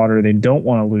their daughter. They don't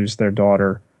want to lose their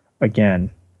daughter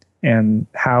again. And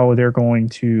how they're going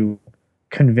to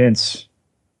convince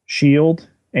S.H.I.E.L.D.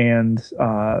 and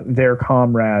their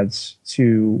comrades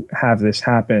to have this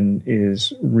happen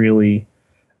is really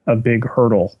a big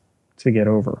hurdle to get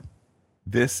over.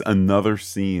 This another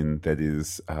scene that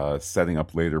is setting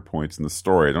up later points in the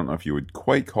story. I don't know if you would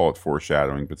quite call it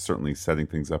foreshadowing, but certainly setting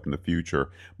things up in the future.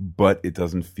 But it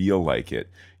doesn't feel like it.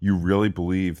 You really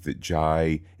believe that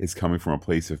Jai is coming from a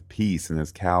place of peace, and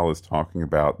as Cal is talking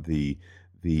about the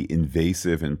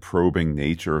invasive and probing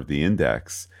nature of the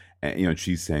index, and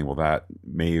she's saying, well, that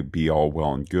may be all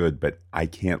well and good, but I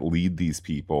can't lead these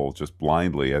people just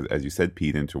blindly, as you said,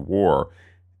 Pete, into war.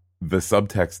 The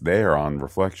subtext there on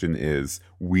reflection is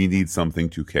we need something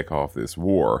to kick off this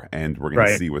war, and we're going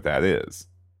to see what that is.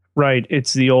 Right.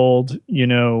 It's the old,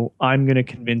 I'm going to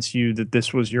convince you that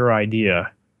this was your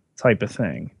idea type of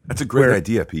thing. That's a great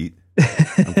idea, Pete.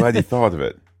 I'm glad you thought of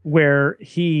it. Where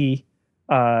he,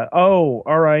 all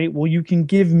right, well, you can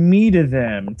give me to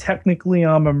them. Technically,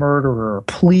 I'm a murderer.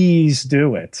 Please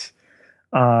do it.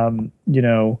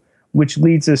 Which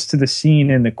leads us to the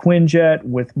scene in the Quinjet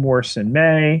with Morse and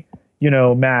May.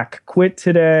 Mac quit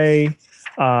today.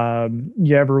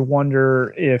 You ever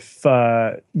wonder if,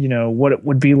 what it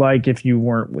would be like if you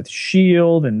weren't with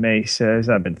S.H.I.E.L.D.? And May says,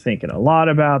 I've been thinking a lot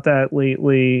about that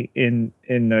lately. In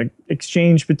an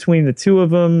exchange between the two of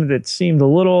them that seemed a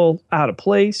little out of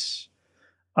place.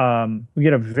 We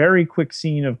get a very quick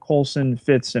scene of Coulson,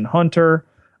 Fitz, and Hunter.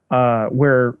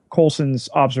 Where Coulson's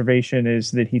observation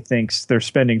is that he thinks they're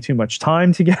spending too much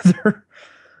time together.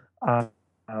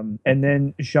 And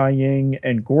then Jiaying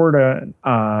and Gordon,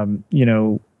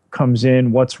 comes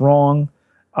in. What's wrong?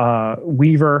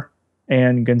 Weaver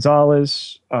and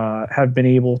Gonzalez have been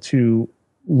able to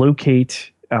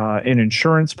locate an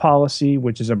insurance policy,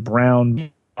 which is a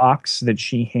brown box that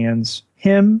she hands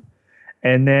him.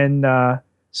 And then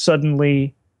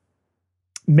suddenly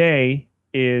May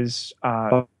is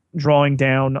drawing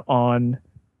down on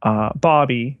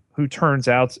Bobby, who turns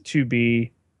out to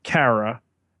be Kara,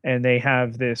 and they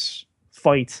have this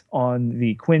fight on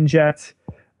the Quinjet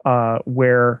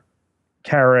where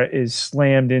Kara is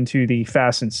slammed into the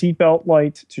fasten seatbelt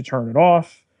light to turn it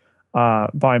off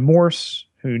by Morse,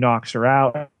 who knocks her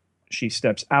out. She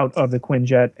steps out of the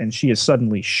Quinjet, and she is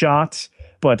suddenly shot,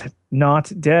 but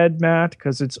not dead, Matt,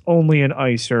 because it's only an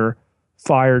icer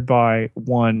fired by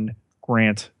one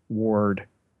Grant Ward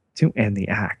to end the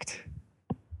act.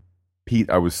 Pete,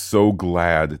 I was so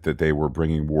glad that they were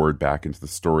bringing Ward back into the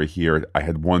story here. I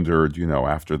had wondered,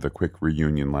 after the quick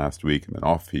reunion last week and then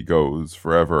off he goes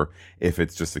forever, if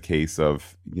it's just a case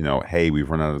of, hey, we've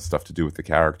run out of stuff to do with the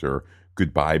character.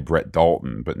 Goodbye, Brett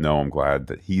Dalton. But no, I'm glad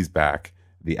that he's back,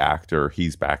 the actor,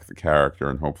 he's back, the character,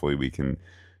 and hopefully we can,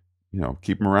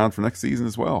 keep him around for next season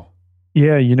as well.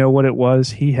 Yeah, you know what it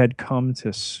was? He had come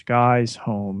to Sky's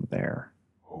home there.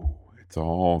 Oh, it's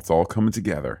all coming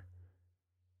together.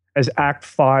 As Act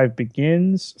 5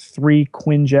 begins, 3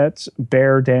 Quinjets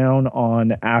bear down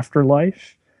on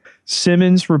Afterlife.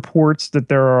 Simmons reports that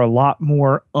there are a lot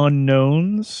more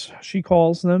unknowns, she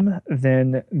calls them,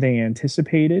 than they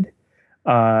anticipated.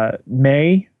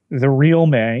 May, the real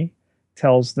May,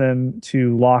 tells them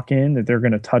to lock in, that they're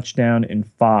going to touch down in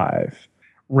 5.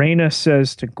 Raina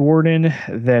says to Gordon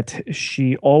that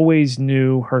she always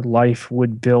knew her life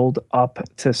would build up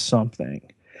to something.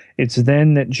 It's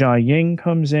then that Jiaying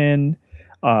comes in,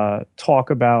 talk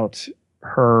about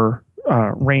her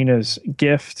Raina's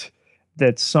gift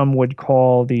that some would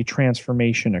call the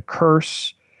transformation a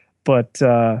curse, but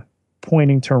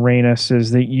pointing to Raina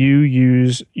says that you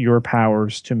use your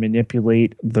powers to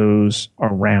manipulate those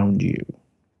around you.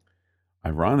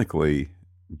 Ironically,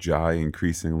 Jai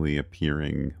increasingly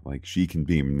appearing like she can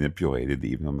be manipulated,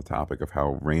 even on the topic of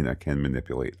how Raina can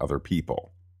manipulate other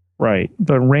people. Right.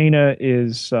 But Raina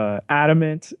is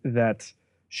adamant that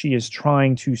she is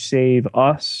trying to save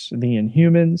us, the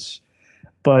Inhumans,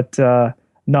 but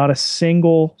not a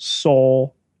single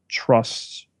soul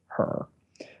trusts her.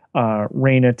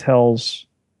 Raina tells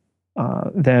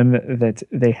them that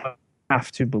they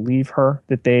have to believe her,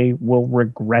 that they will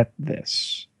regret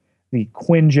this. The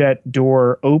Quinjet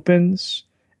door opens,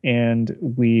 and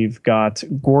we've got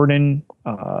Gordon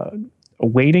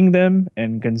awaiting them,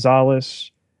 and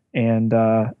Gonzalez and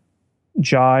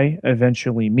Jai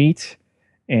eventually meet,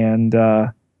 and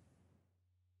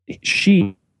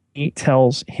she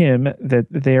tells him that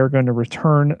they are going to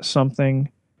return something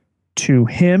to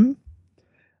him.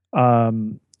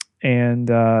 And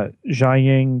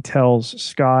Jiaying tells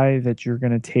Sky that you're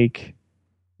going to take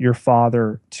your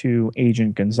father to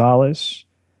Agent Gonzalez,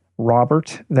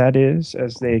 Robert, that is,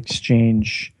 as they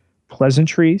exchange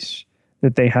pleasantries,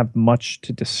 that they have much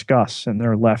to discuss and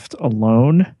they're left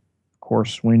alone. Of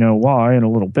course, we know why in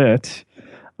a little bit.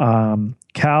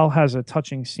 Cal has a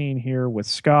touching scene here with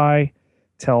Sky,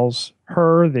 tells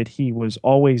her that he was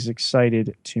always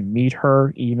excited to meet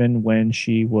her, even when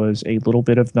she was a little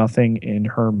bit of nothing in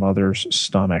her mother's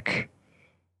stomach.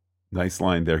 Nice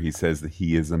line there. He says that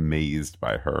he is amazed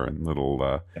by her, and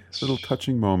little Yes.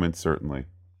 touching moment, certainly.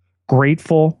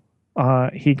 Grateful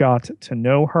he got to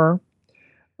know her.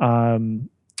 Um,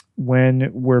 when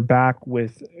we're back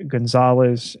with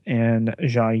Gonzalez and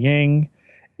Jia Ying,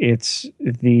 it's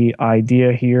the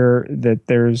idea here that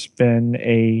there's been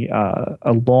a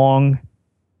long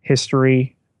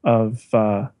history of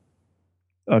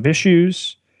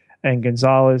issues, and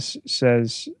Gonzalez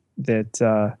says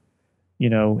that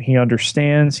he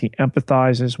understands, he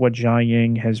empathizes what Jia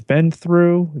Ying has been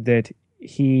through, that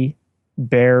he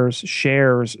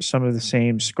shares some of the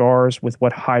same scars with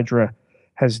what Hydra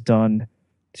has done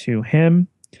to him.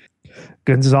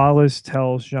 Gonzalez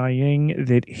tells Jia Ying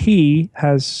that he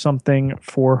has something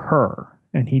for her,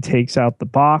 and he takes out the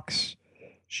box.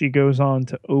 She goes on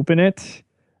to open it.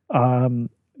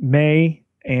 May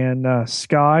and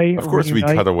Sky Of course, we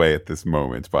reunite. cut away at this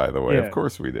moment, by the way. Yeah. Of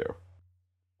course we do.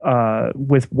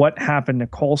 With what happened to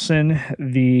Coulson,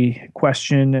 the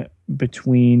question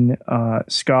between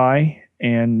Sky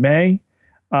and May,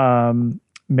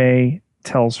 May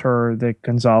tells her that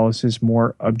Gonzalez is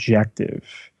more objective.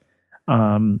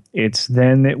 It's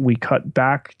then that we cut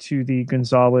back to the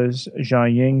Gonzalez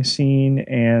Jia Ying scene,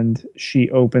 and she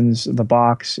opens the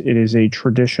box. It is a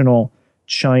traditional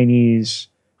Chinese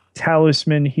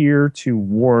talisman here to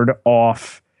ward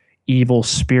off evil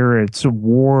spirits.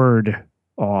 Ward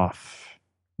off,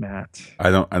 Matt. I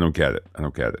don't get it. I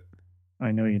don't get it.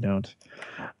 I know you don't.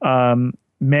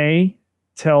 May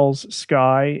tells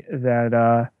Sky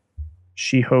that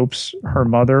she hopes her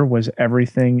mother was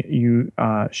everything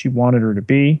she wanted her to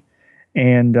be,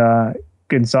 and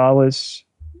Gonzalez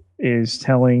is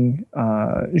telling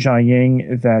Jia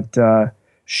Ying that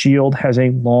Shield has a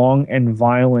long and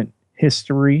violent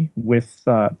history with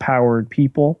powered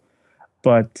people,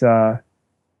 but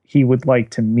he would like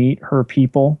to meet her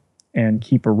people and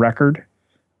keep a record.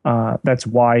 That's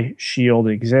why Shield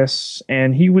exists,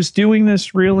 and he was doing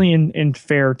this really in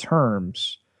fair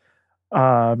terms.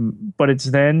 But it's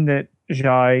then that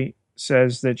Jai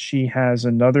says that she has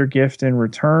another gift in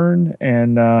return,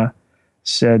 and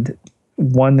said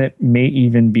one that may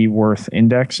even be worth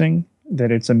indexing,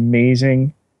 that it's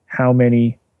amazing how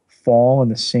many fall in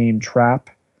the same trap,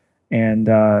 and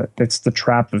that's the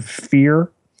trap of fear.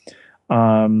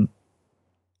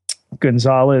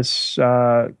 Gonzalez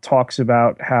talks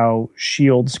about how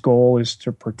Shield's goal is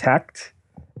to protect.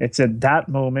 It's at that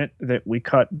moment that we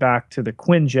cut back to the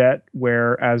Quinjet,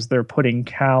 where as they're putting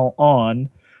Cal on,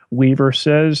 Weaver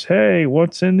says, "Hey,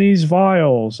 what's in these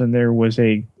vials?" And there was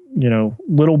a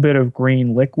little bit of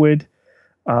green liquid.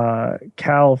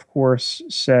 Cal, of course,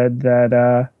 said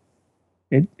that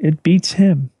it beats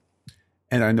him.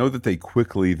 And I know that they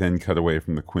quickly then cut away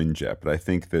from the Quinjet, but I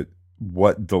think that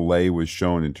what delay was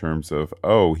shown in terms of,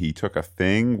 oh, he took a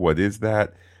thing, what is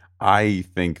that? I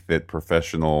think that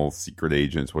professional secret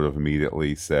agents would have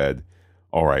immediately said,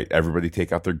 all right, everybody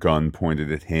take out their gun,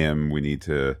 pointed at him. We need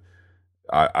to,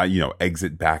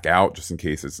 exit back out just in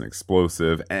case it's an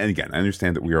explosive. And again, I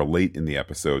understand that we are late in the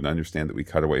episode, and I understand that we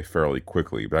cut away fairly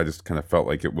quickly, but I just kind of felt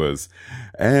like it was,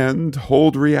 and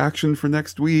hold reaction for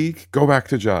next week, go back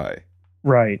to Jai.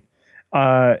 Right.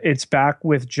 It's back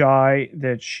with Jai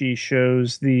that she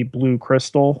shows the blue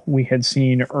crystal we had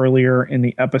seen earlier in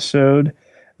the episode,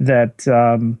 that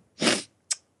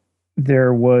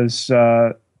there was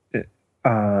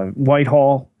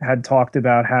Whitehall had talked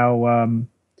about how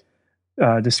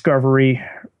Discovery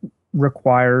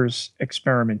requires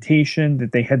experimentation,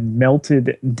 that they had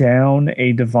melted down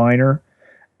a diviner,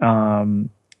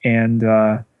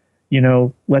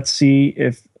 let's see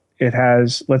if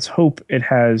let's hope it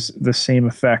has the same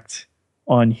effect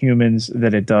on humans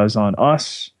that it does on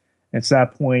us. It's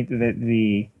that point that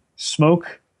the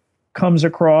smoke comes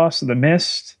across the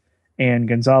mist, and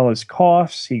Gonzalez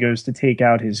coughs. He goes to take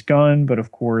out his gun, but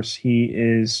of course he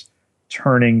is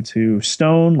turning to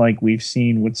stone, like we've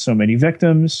seen with so many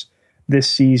victims this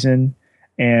season.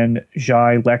 And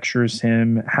Jai lectures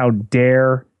him. How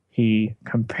dare he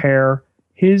compare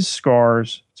his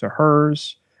scars to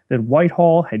hers, that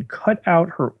Whitehall had cut out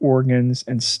her organs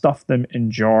and stuffed them in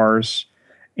jars,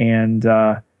 and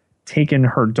taken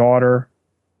her daughter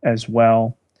as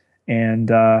well.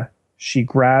 And she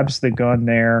grabs the gun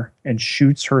there and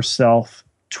shoots herself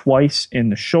twice in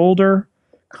the shoulder,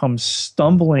 comes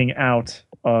stumbling out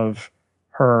of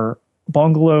her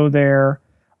bungalow there.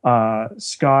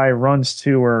 Sky runs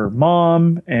to her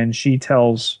mom, and she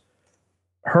tells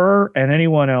her and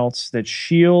anyone else that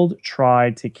Shield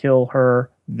tried to kill her.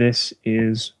 This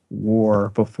is war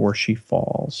before she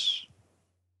falls.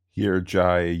 Here,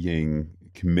 Jai Ying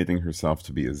committing herself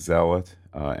to be a zealot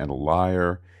and a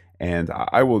liar. And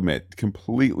I will admit,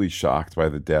 completely shocked by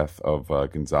the death of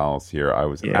Gonzalez here. I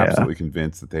was absolutely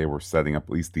convinced that they were setting up at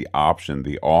least the option,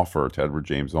 the offer to Edward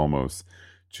James Olmos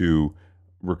to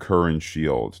recur in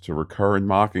S.H.I.E.L.D., to recur in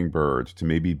Mockingbird, to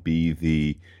maybe be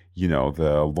the,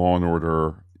 the Law and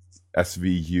Order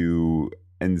SVU,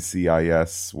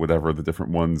 NCIS, whatever the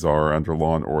different ones are under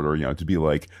Law and Order, to be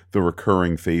like the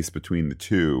recurring face between the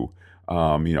two.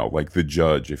 Like the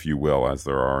judge, if you will, as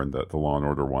there are in the Law and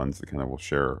Order ones that kind of will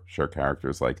share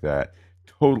characters like that.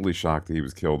 Totally shocked that he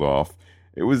was killed off.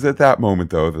 It was at that moment,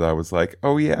 though, that I was like,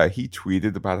 oh, yeah, he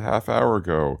tweeted about a half hour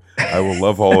ago, I will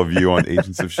love all of you on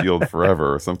Agents of S.H.I.E.L.D.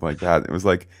 forever, or something like that. It was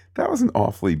like, that was an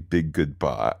awfully big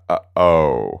goodbye.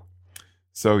 Uh-oh.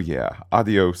 So, yeah,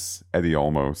 adios, Eddie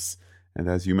Olmos. And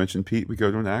as you mentioned, Pete, we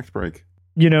go to an act break.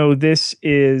 This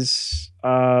is...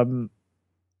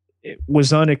 it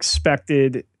was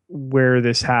unexpected where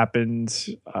this happened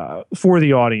for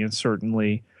the audience,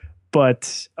 certainly.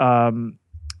 But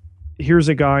here's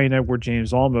a guy in Edward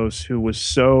James Olmos who was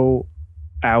so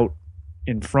out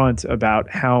in front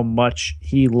about how much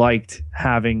he liked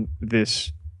having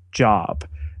this job,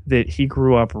 that he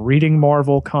grew up reading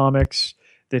Marvel comics,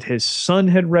 that his son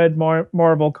had read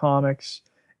Marvel comics,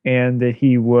 and that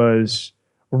he was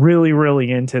really, really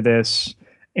into this,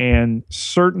 and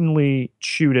certainly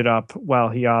chewed it up while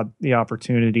he had the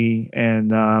opportunity.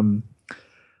 And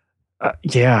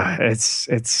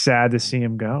it's sad to see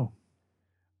him go.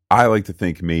 I like to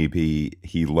think maybe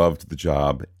he loved the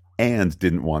job and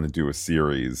didn't want to do a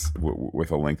series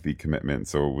with a lengthy commitment,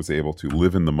 so was able to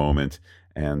live in the moment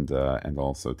and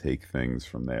also take things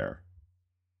from there.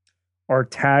 Our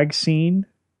tag scene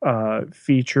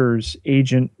features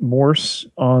Agent Morse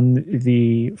on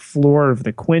the floor of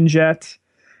the Quinjet.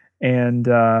 And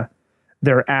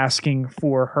they're asking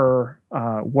for her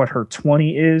what her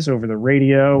 20 is over the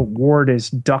radio. Ward is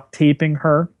duct taping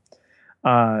her,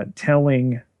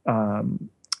 telling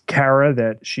Kara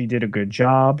that she did a good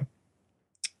job.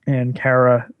 And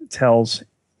Kara tells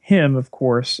him, of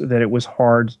course, that it was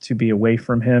hard to be away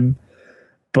from him,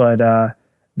 but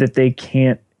that they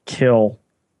can't kill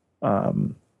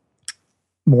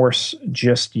Morse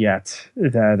just yet,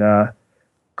 that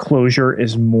closure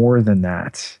is more than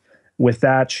that. With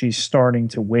that, she's starting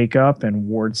to wake up, and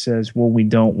Ward says, well, we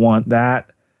don't want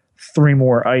that. 3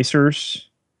 more icers,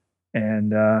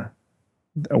 and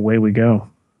away we go.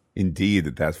 Indeed,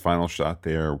 that final shot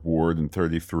there, Ward and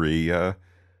 33, to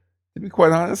be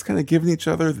quite honest, kind of giving each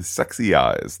other the sexy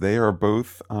eyes. They are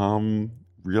both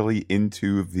really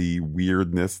into the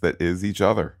weirdness that is each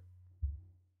other.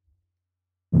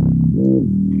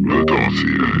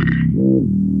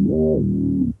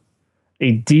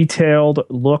 A detailed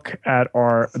look at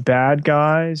our bad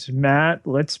guys. Matt,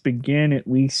 let's begin at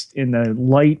least in the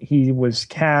light he was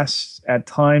cast at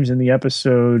times in the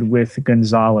episode with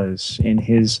Gonzalez in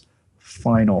his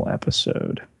final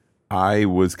episode. I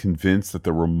was convinced that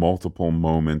there were multiple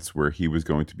moments where he was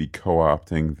going to be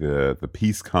co-opting the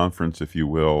peace conference, if you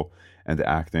will, and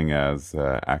acting as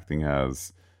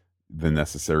the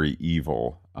necessary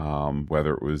evil.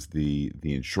 Whether it was the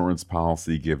insurance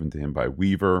policy given to him by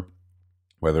Weaver,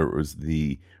 whether it was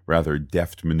the rather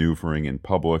deft maneuvering in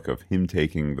public of him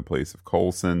taking the place of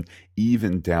Coulson,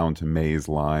 even down to May's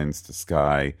lines to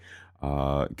Skye.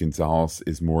 Gonzalez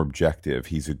is more objective.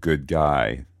 He's a good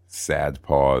guy. Sad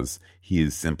pause. He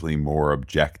is simply more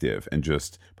objective, and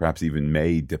just perhaps even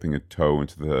May dipping a toe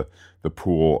into the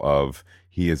pool of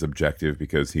he is objective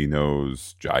because he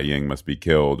knows Jai Ying must be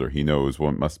killed, or he knows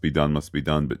what must be done.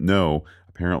 But no,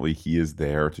 apparently he is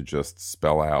there to just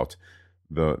spell out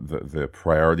the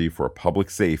priority for public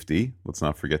safety. Let's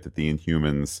not forget that the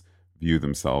Inhumans view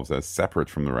themselves as separate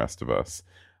from the rest of us,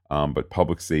 but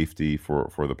public safety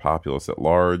for the populace at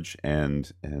large,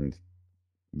 and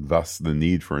thus the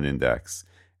need for an index.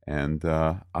 And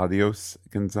adios,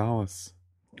 Gonzalez.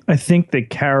 I think the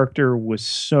character was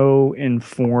so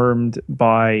informed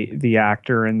by the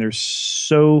actor, and there's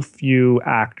so few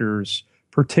actors,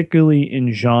 particularly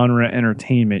in genre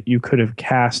entertainment, you could have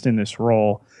cast in this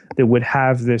role that would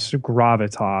have this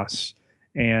gravitas.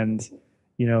 And,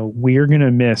 we're going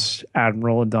to miss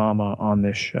Admiral Adama on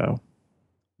this show.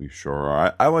 We sure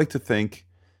are. I like to think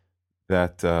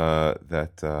that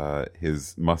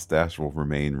his mustache will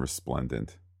remain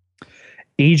resplendent.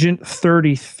 Agent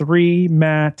 33,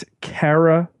 Matt,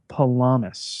 Kara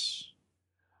Palamas.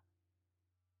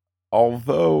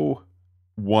 Although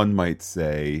one might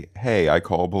say, hey, I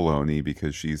call baloney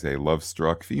because she's a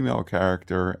love-struck female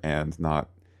character and not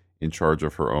in charge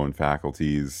of her own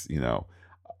faculties.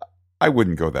 I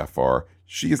wouldn't go that far.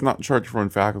 She is not in charge of her own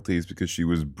faculties because she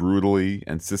was brutally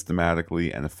and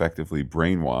systematically and effectively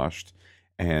brainwashed,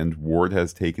 and Ward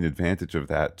has taken advantage of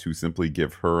that to simply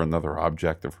give her another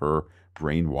object of her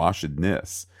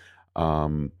brainwashedness.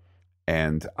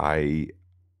 And I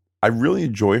really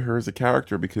enjoy her as a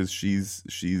character because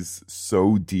she's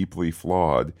so deeply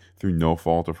flawed through no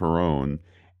fault of her own,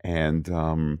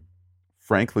 and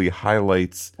frankly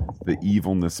highlights the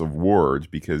evilness of Ward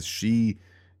because she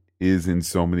is in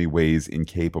so many ways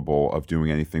incapable of doing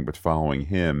anything but following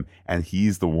him, and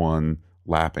he's the one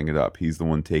lapping it up. He's the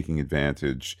one taking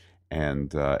advantage,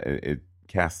 and it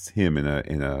casts him in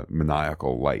a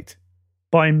maniacal light.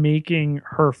 By making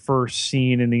her first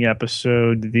scene in the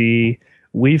episode the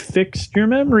 "we fixed your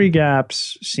memory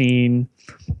gaps" scene,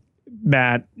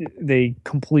 Matt, they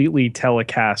completely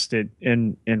telecast it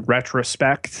in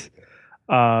retrospect.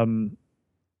 That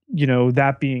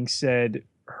being said,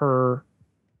 her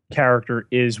character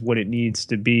is what it needs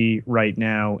to be right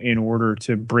now in order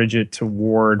to bridge it to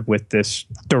Ward with this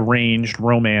deranged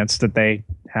romance that they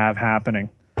have happening.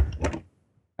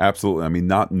 Absolutely. I mean,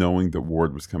 not knowing that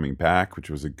Ward was coming back, which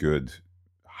was a good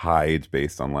hide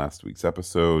based on last week's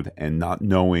episode, and not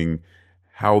knowing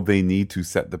how they need to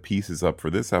set the pieces up for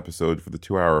this episode for the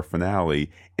 2-hour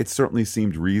finale, it certainly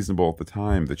seemed reasonable at the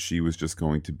time that she was just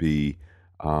going to be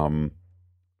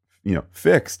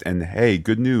fixed. And hey,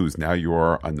 good news, now you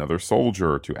are another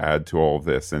soldier to add to all of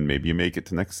this, and maybe you make it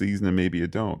to next season and maybe you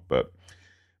don't. But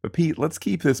Pete, let's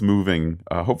keep this moving,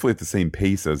 hopefully at the same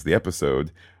pace as the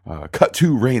episode. Cut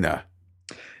to Raina.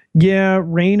 Yeah,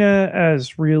 Raina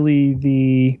as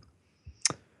really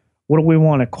what do we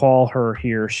want to call her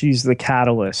here? She's the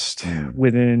catalyst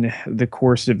within the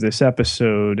course of this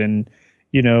episode. And,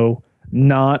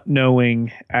 not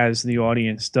knowing, as the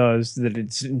audience does, that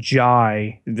it's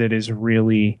Jai that is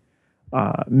really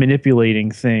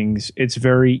manipulating things, it's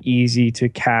very easy to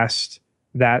cast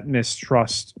that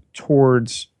mistrust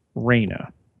towards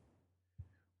Raina.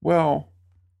 Well,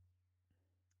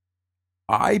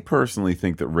 I personally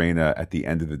think that Raina, at the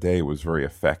end of the day, was very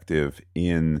effective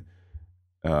in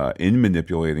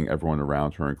manipulating everyone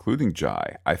around her, including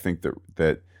Jai. I think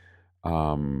that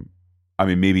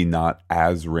maybe not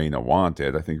as Raina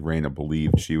wanted. I think Raina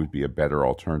believed she would be a better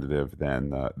alternative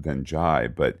than Jai,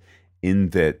 but in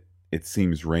that it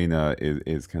seems Raina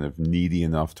is kind of needy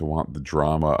enough to want the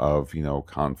drama of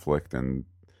conflict and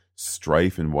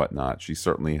strife and whatnot. She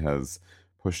certainly has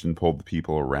pushed and pulled the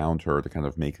people around her to kind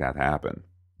of make that happen.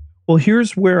 Well,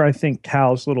 here's where I think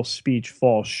Cal's little speech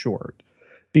falls short,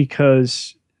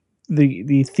 because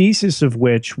the thesis of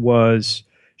which was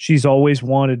she's always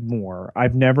wanted more.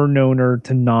 I've never known her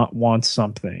to not want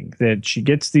something. That she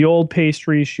gets the old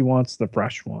pastry, she wants the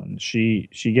fresh one. She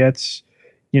gets,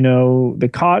 the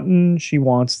cotton, she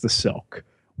wants the silk.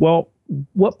 Well,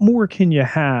 what more can you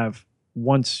have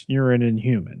once you're an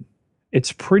Inhuman?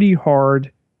 It's pretty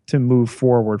hard to move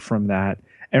forward from that.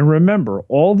 And remember,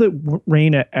 all that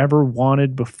Raina ever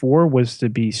wanted before was to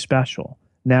be special.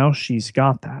 Now she's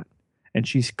got that. And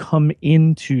she's come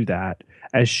into that.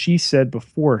 As she said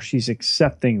before, she's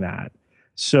accepting that.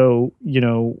 So,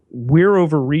 we're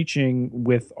overreaching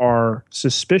with our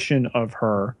suspicion of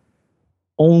her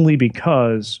only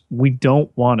because we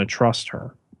don't want to trust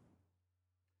her.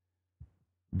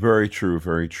 Very true,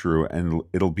 very true. And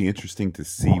it'll be interesting to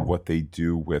see what they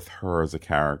do with her as a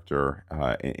character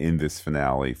in this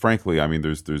finale. Frankly,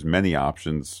 there's many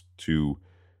options to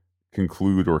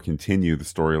conclude or continue the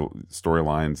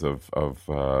storylines of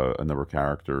a number of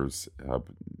characters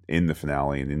in the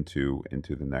finale and into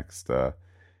the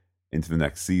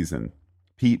next season.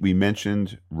 Pete, we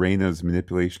mentioned Raina's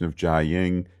manipulation of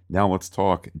Jiaying. Now let's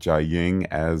talk Jiaying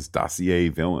as dossier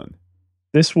villain.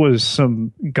 This was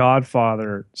some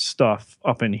Godfather stuff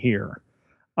up in here.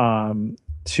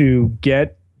 To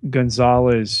get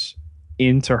Gonzalez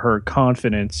into her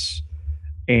confidence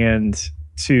and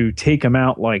to take him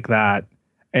out like that,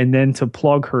 and then to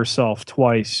plug herself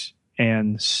twice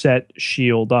and set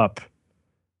S.H.I.E.L.D. up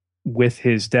with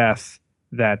his death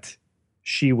that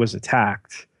she was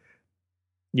attacked.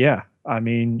 Yeah,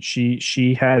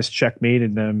 she has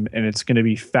checkmated them, and it's going to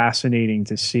be fascinating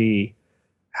to see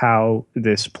how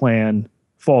this plan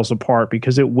falls apart,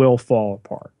 because it will fall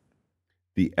apart.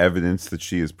 The evidence that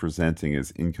she is presenting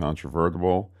is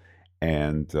incontrovertible,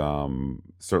 and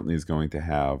certainly is going to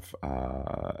have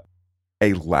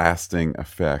a lasting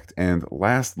effect. And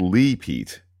lastly,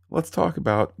 Pete, let's talk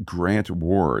about Grant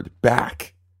Ward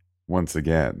back once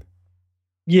again.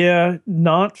 Yeah,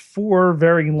 not for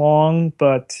very long,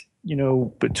 but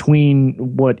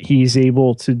between what he's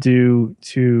able to do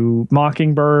to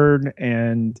Mockingbird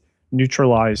and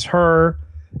neutralize her,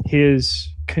 his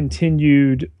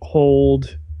continued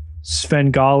hold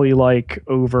Svengali like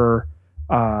over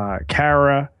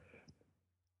Kara,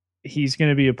 he's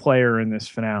going to be a player in this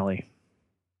finale.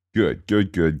 Good,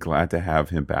 good, good. Glad to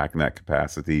have him back in that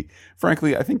capacity.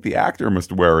 Frankly, I think the actor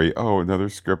must worry, oh, another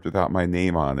script without my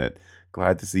name on it.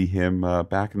 Glad to see him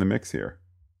back in the mix here.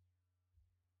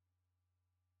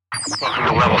 Welcome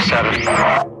to level 7.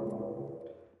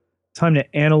 Time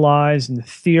to analyze and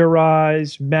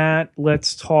theorize. Matt,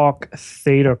 let's talk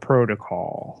Theta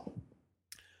Protocol.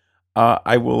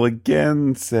 I will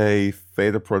again say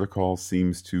Theta Protocol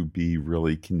seems to be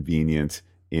really convenient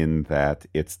in that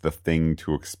it's the thing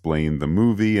to explain the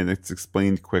movie, and it's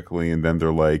explained quickly, and then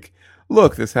they're like,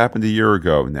 look, this happened a year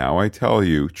ago. Now I tell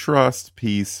you, trust,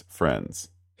 peace, friends.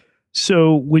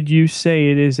 So would you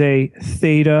say it is a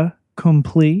Theta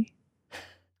complete?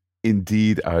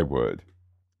 Indeed, I would.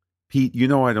 Pete, you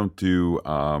know I don't do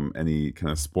any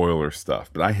kind of spoiler stuff,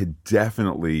 but I had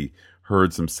definitely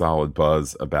heard some solid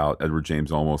buzz about Edward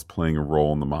James Olmos playing a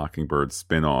role in the Mockingbird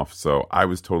spinoff, so I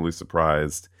was totally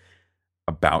surprised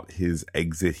about his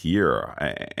exit here,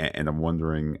 and I'm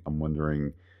wondering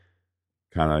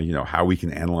kind of, how we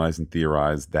can analyze and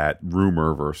theorize that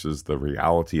rumor versus the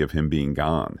reality of him being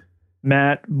gone.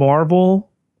 Matt, Marvel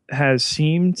has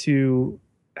seemed to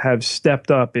have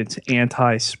stepped up its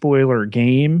anti-spoiler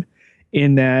game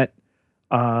in that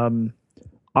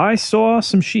I saw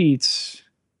some sheets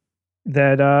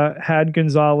that had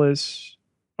Gonzalez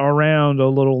around a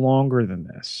little longer than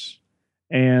this,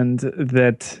 and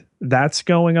that's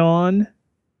going on.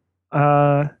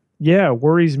 Yeah,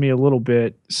 worries me a little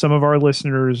bit. Some of our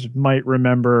listeners might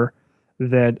remember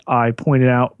that I pointed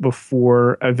out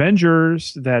before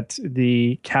Avengers that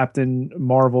the Captain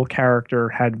Marvel character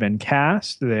had been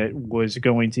cast, that was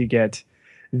going to get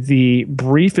the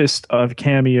briefest of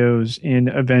cameos in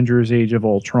Avengers Age of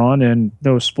Ultron, and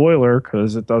no spoiler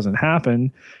because it doesn't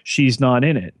happen, she's not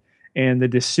in it. And the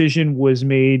decision was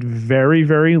made very,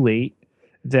 very late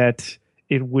that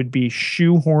it would be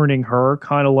shoehorning her,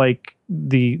 kind of like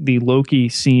the Loki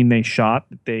scene they shot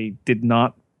that they did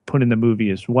not put in the movie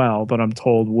as well, but I'm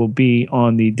told will be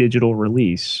on the digital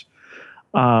release.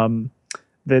 That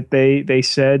they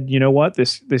said, you know what,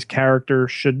 this character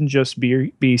shouldn't just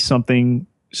be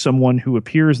someone who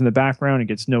appears in the background and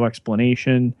gets no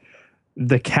explanation.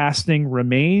 The casting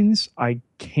remains. I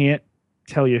can't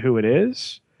tell you who it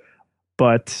is,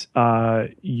 but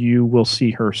you will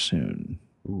see her soon.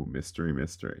 Ooh, mystery.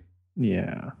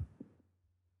 Yeah.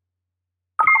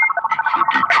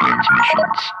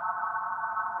 Transmissions.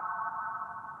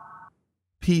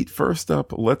 Pete, first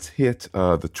up, let's hit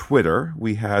the Twitter.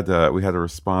 We had a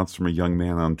response from a young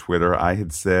man on Twitter. I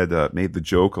had said, made the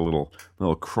joke, a little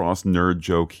cross nerd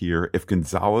joke here. If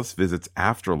Gonzalez visits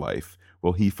Afterlife,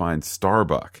 will he find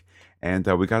Starbuck? And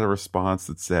we got a response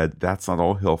that said, that's not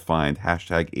all he'll find. #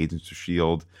 Agents of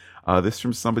S.H.I.E.L.D. This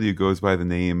from somebody who goes by the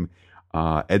name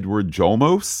Edward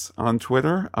Jolmos on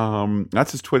Twitter.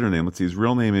 That's his Twitter name. Let's see. His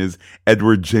real name is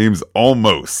Edward James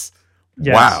Olmos.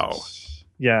 Yes. Wow.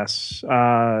 Yes.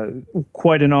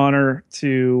 Quite an honor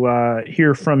to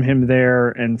hear from him there,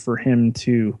 and for him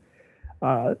to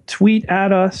tweet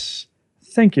at us.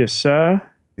 Thank you, sir.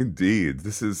 Indeed.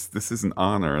 This is an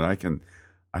honor, and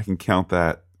I can count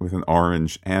that with an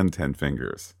orange and 10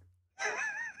 fingers.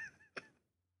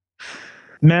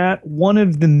 Matt, one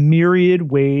of the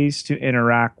myriad ways to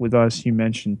interact with us, you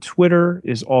mentioned Twitter,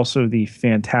 is also the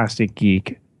Fantastic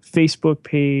Geek Facebook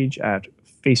page at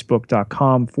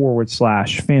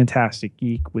facebook.com/Fantastic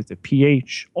Geek with a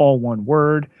PH, all one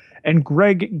word. And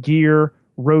Greg Gear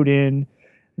wrote in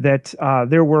that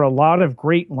there were a lot of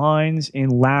great lines in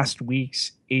last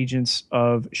week's Agents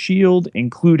of S.H.I.E.L.D.,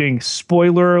 including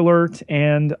spoiler alert,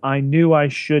 and I knew I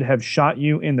should have shot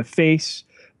you in the face.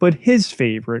 But his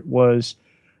favorite was,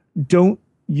 don't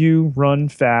you run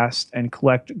fast and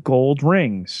collect gold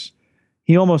rings.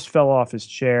 He almost fell off his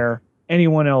chair.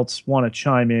 Anyone else want to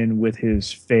chime in with his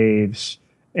faves?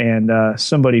 And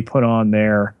somebody put on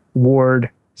there, Ward,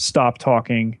 stop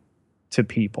talking to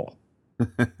people.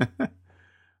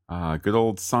 Good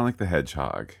old Sonic the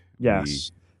Hedgehog.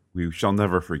 Yes. We shall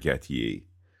never forget ye.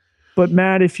 But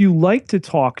Matt, if you like to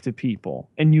talk to people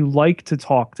and you like to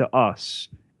talk to us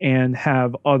and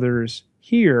have others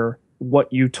hear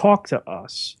what you talk to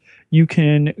us, you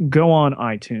can go on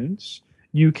iTunes.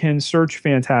 You can search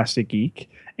Fantastic Geek,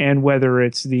 and whether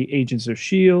it's the Agents of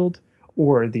S.H.I.E.L.D.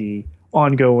 or the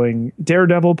ongoing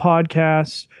Daredevil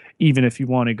podcast, even if you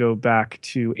want to go back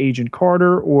to Agent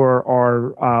Carter or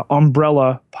our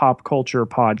Umbrella Pop Culture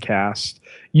podcast,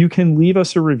 you can leave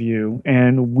us a review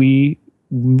and we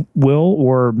will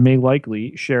or may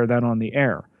likely share that on the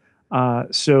air.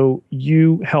 So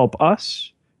you help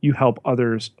us, you help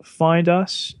others find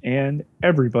us, and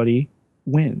everybody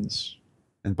wins.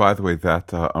 And by the way,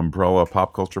 that Umbrella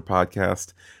Pop Culture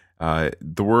podcast,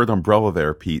 the word umbrella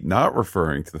there, Pete, not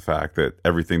referring to the fact that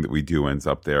everything that we do ends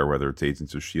up there, whether it's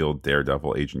Agents of S.H.I.E.L.D.,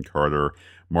 Daredevil, Agent Carter,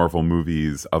 Marvel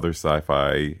movies, other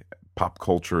sci-fi, pop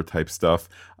culture type stuff.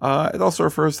 It also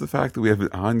refers to the fact that we have an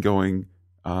ongoing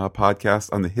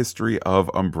podcast on the history of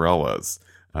umbrellas.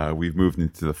 We've moved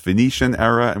into the Phoenician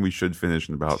era, and we should finish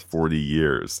in about 40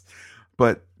 years.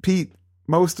 But, Pete,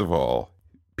 most of all,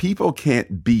 people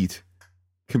can't beat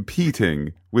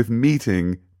competing with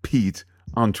meeting Pete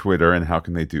on Twitter, and how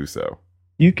can they do so?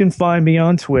 You can find me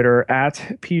on Twitter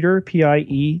at Peter,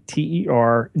 Pieter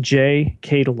J.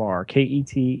 Ketelaar,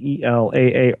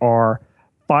 Ketelaar,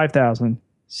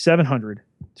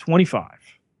 5,725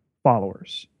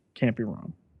 followers. Can't be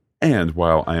wrong. And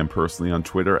while I am personally on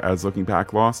Twitter as Looking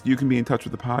Back Lost, you can be in touch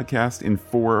with the podcast in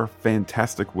 4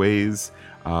 fantastic ways.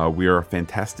 We are a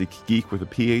fantastic geek with a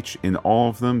PH in all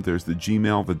of them. There's the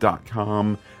Gmail, the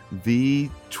 .com, the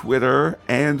Twitter,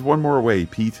 and one more way,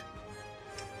 Pete.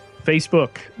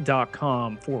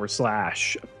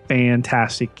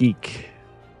 Facebook.com/Fantastic Geek.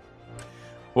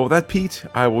 Well, with that, Pete,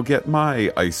 I will get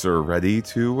my icer ready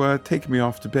to take me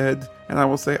off to bed, and I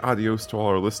will say adios to all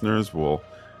our listeners. We'll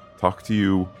talk to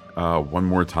you one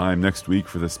more time next week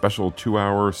for the special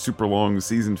 2-hour super long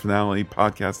season finale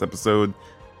podcast episode.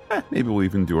 Maybe we'll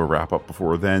even do a wrap-up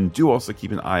before then. Do also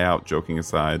keep an eye out, joking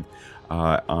aside,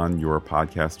 on your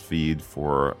podcast feed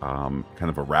for kind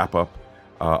of a wrap-up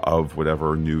of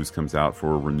whatever news comes out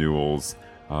for renewals,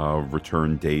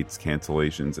 return dates,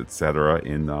 cancellations, etc.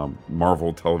 in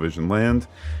Marvel television land.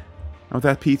 And with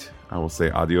that, Pete, I will say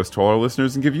adios to all our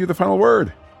listeners and give you the final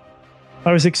word.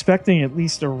 I was expecting at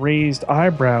least a raised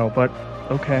eyebrow, but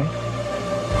okay.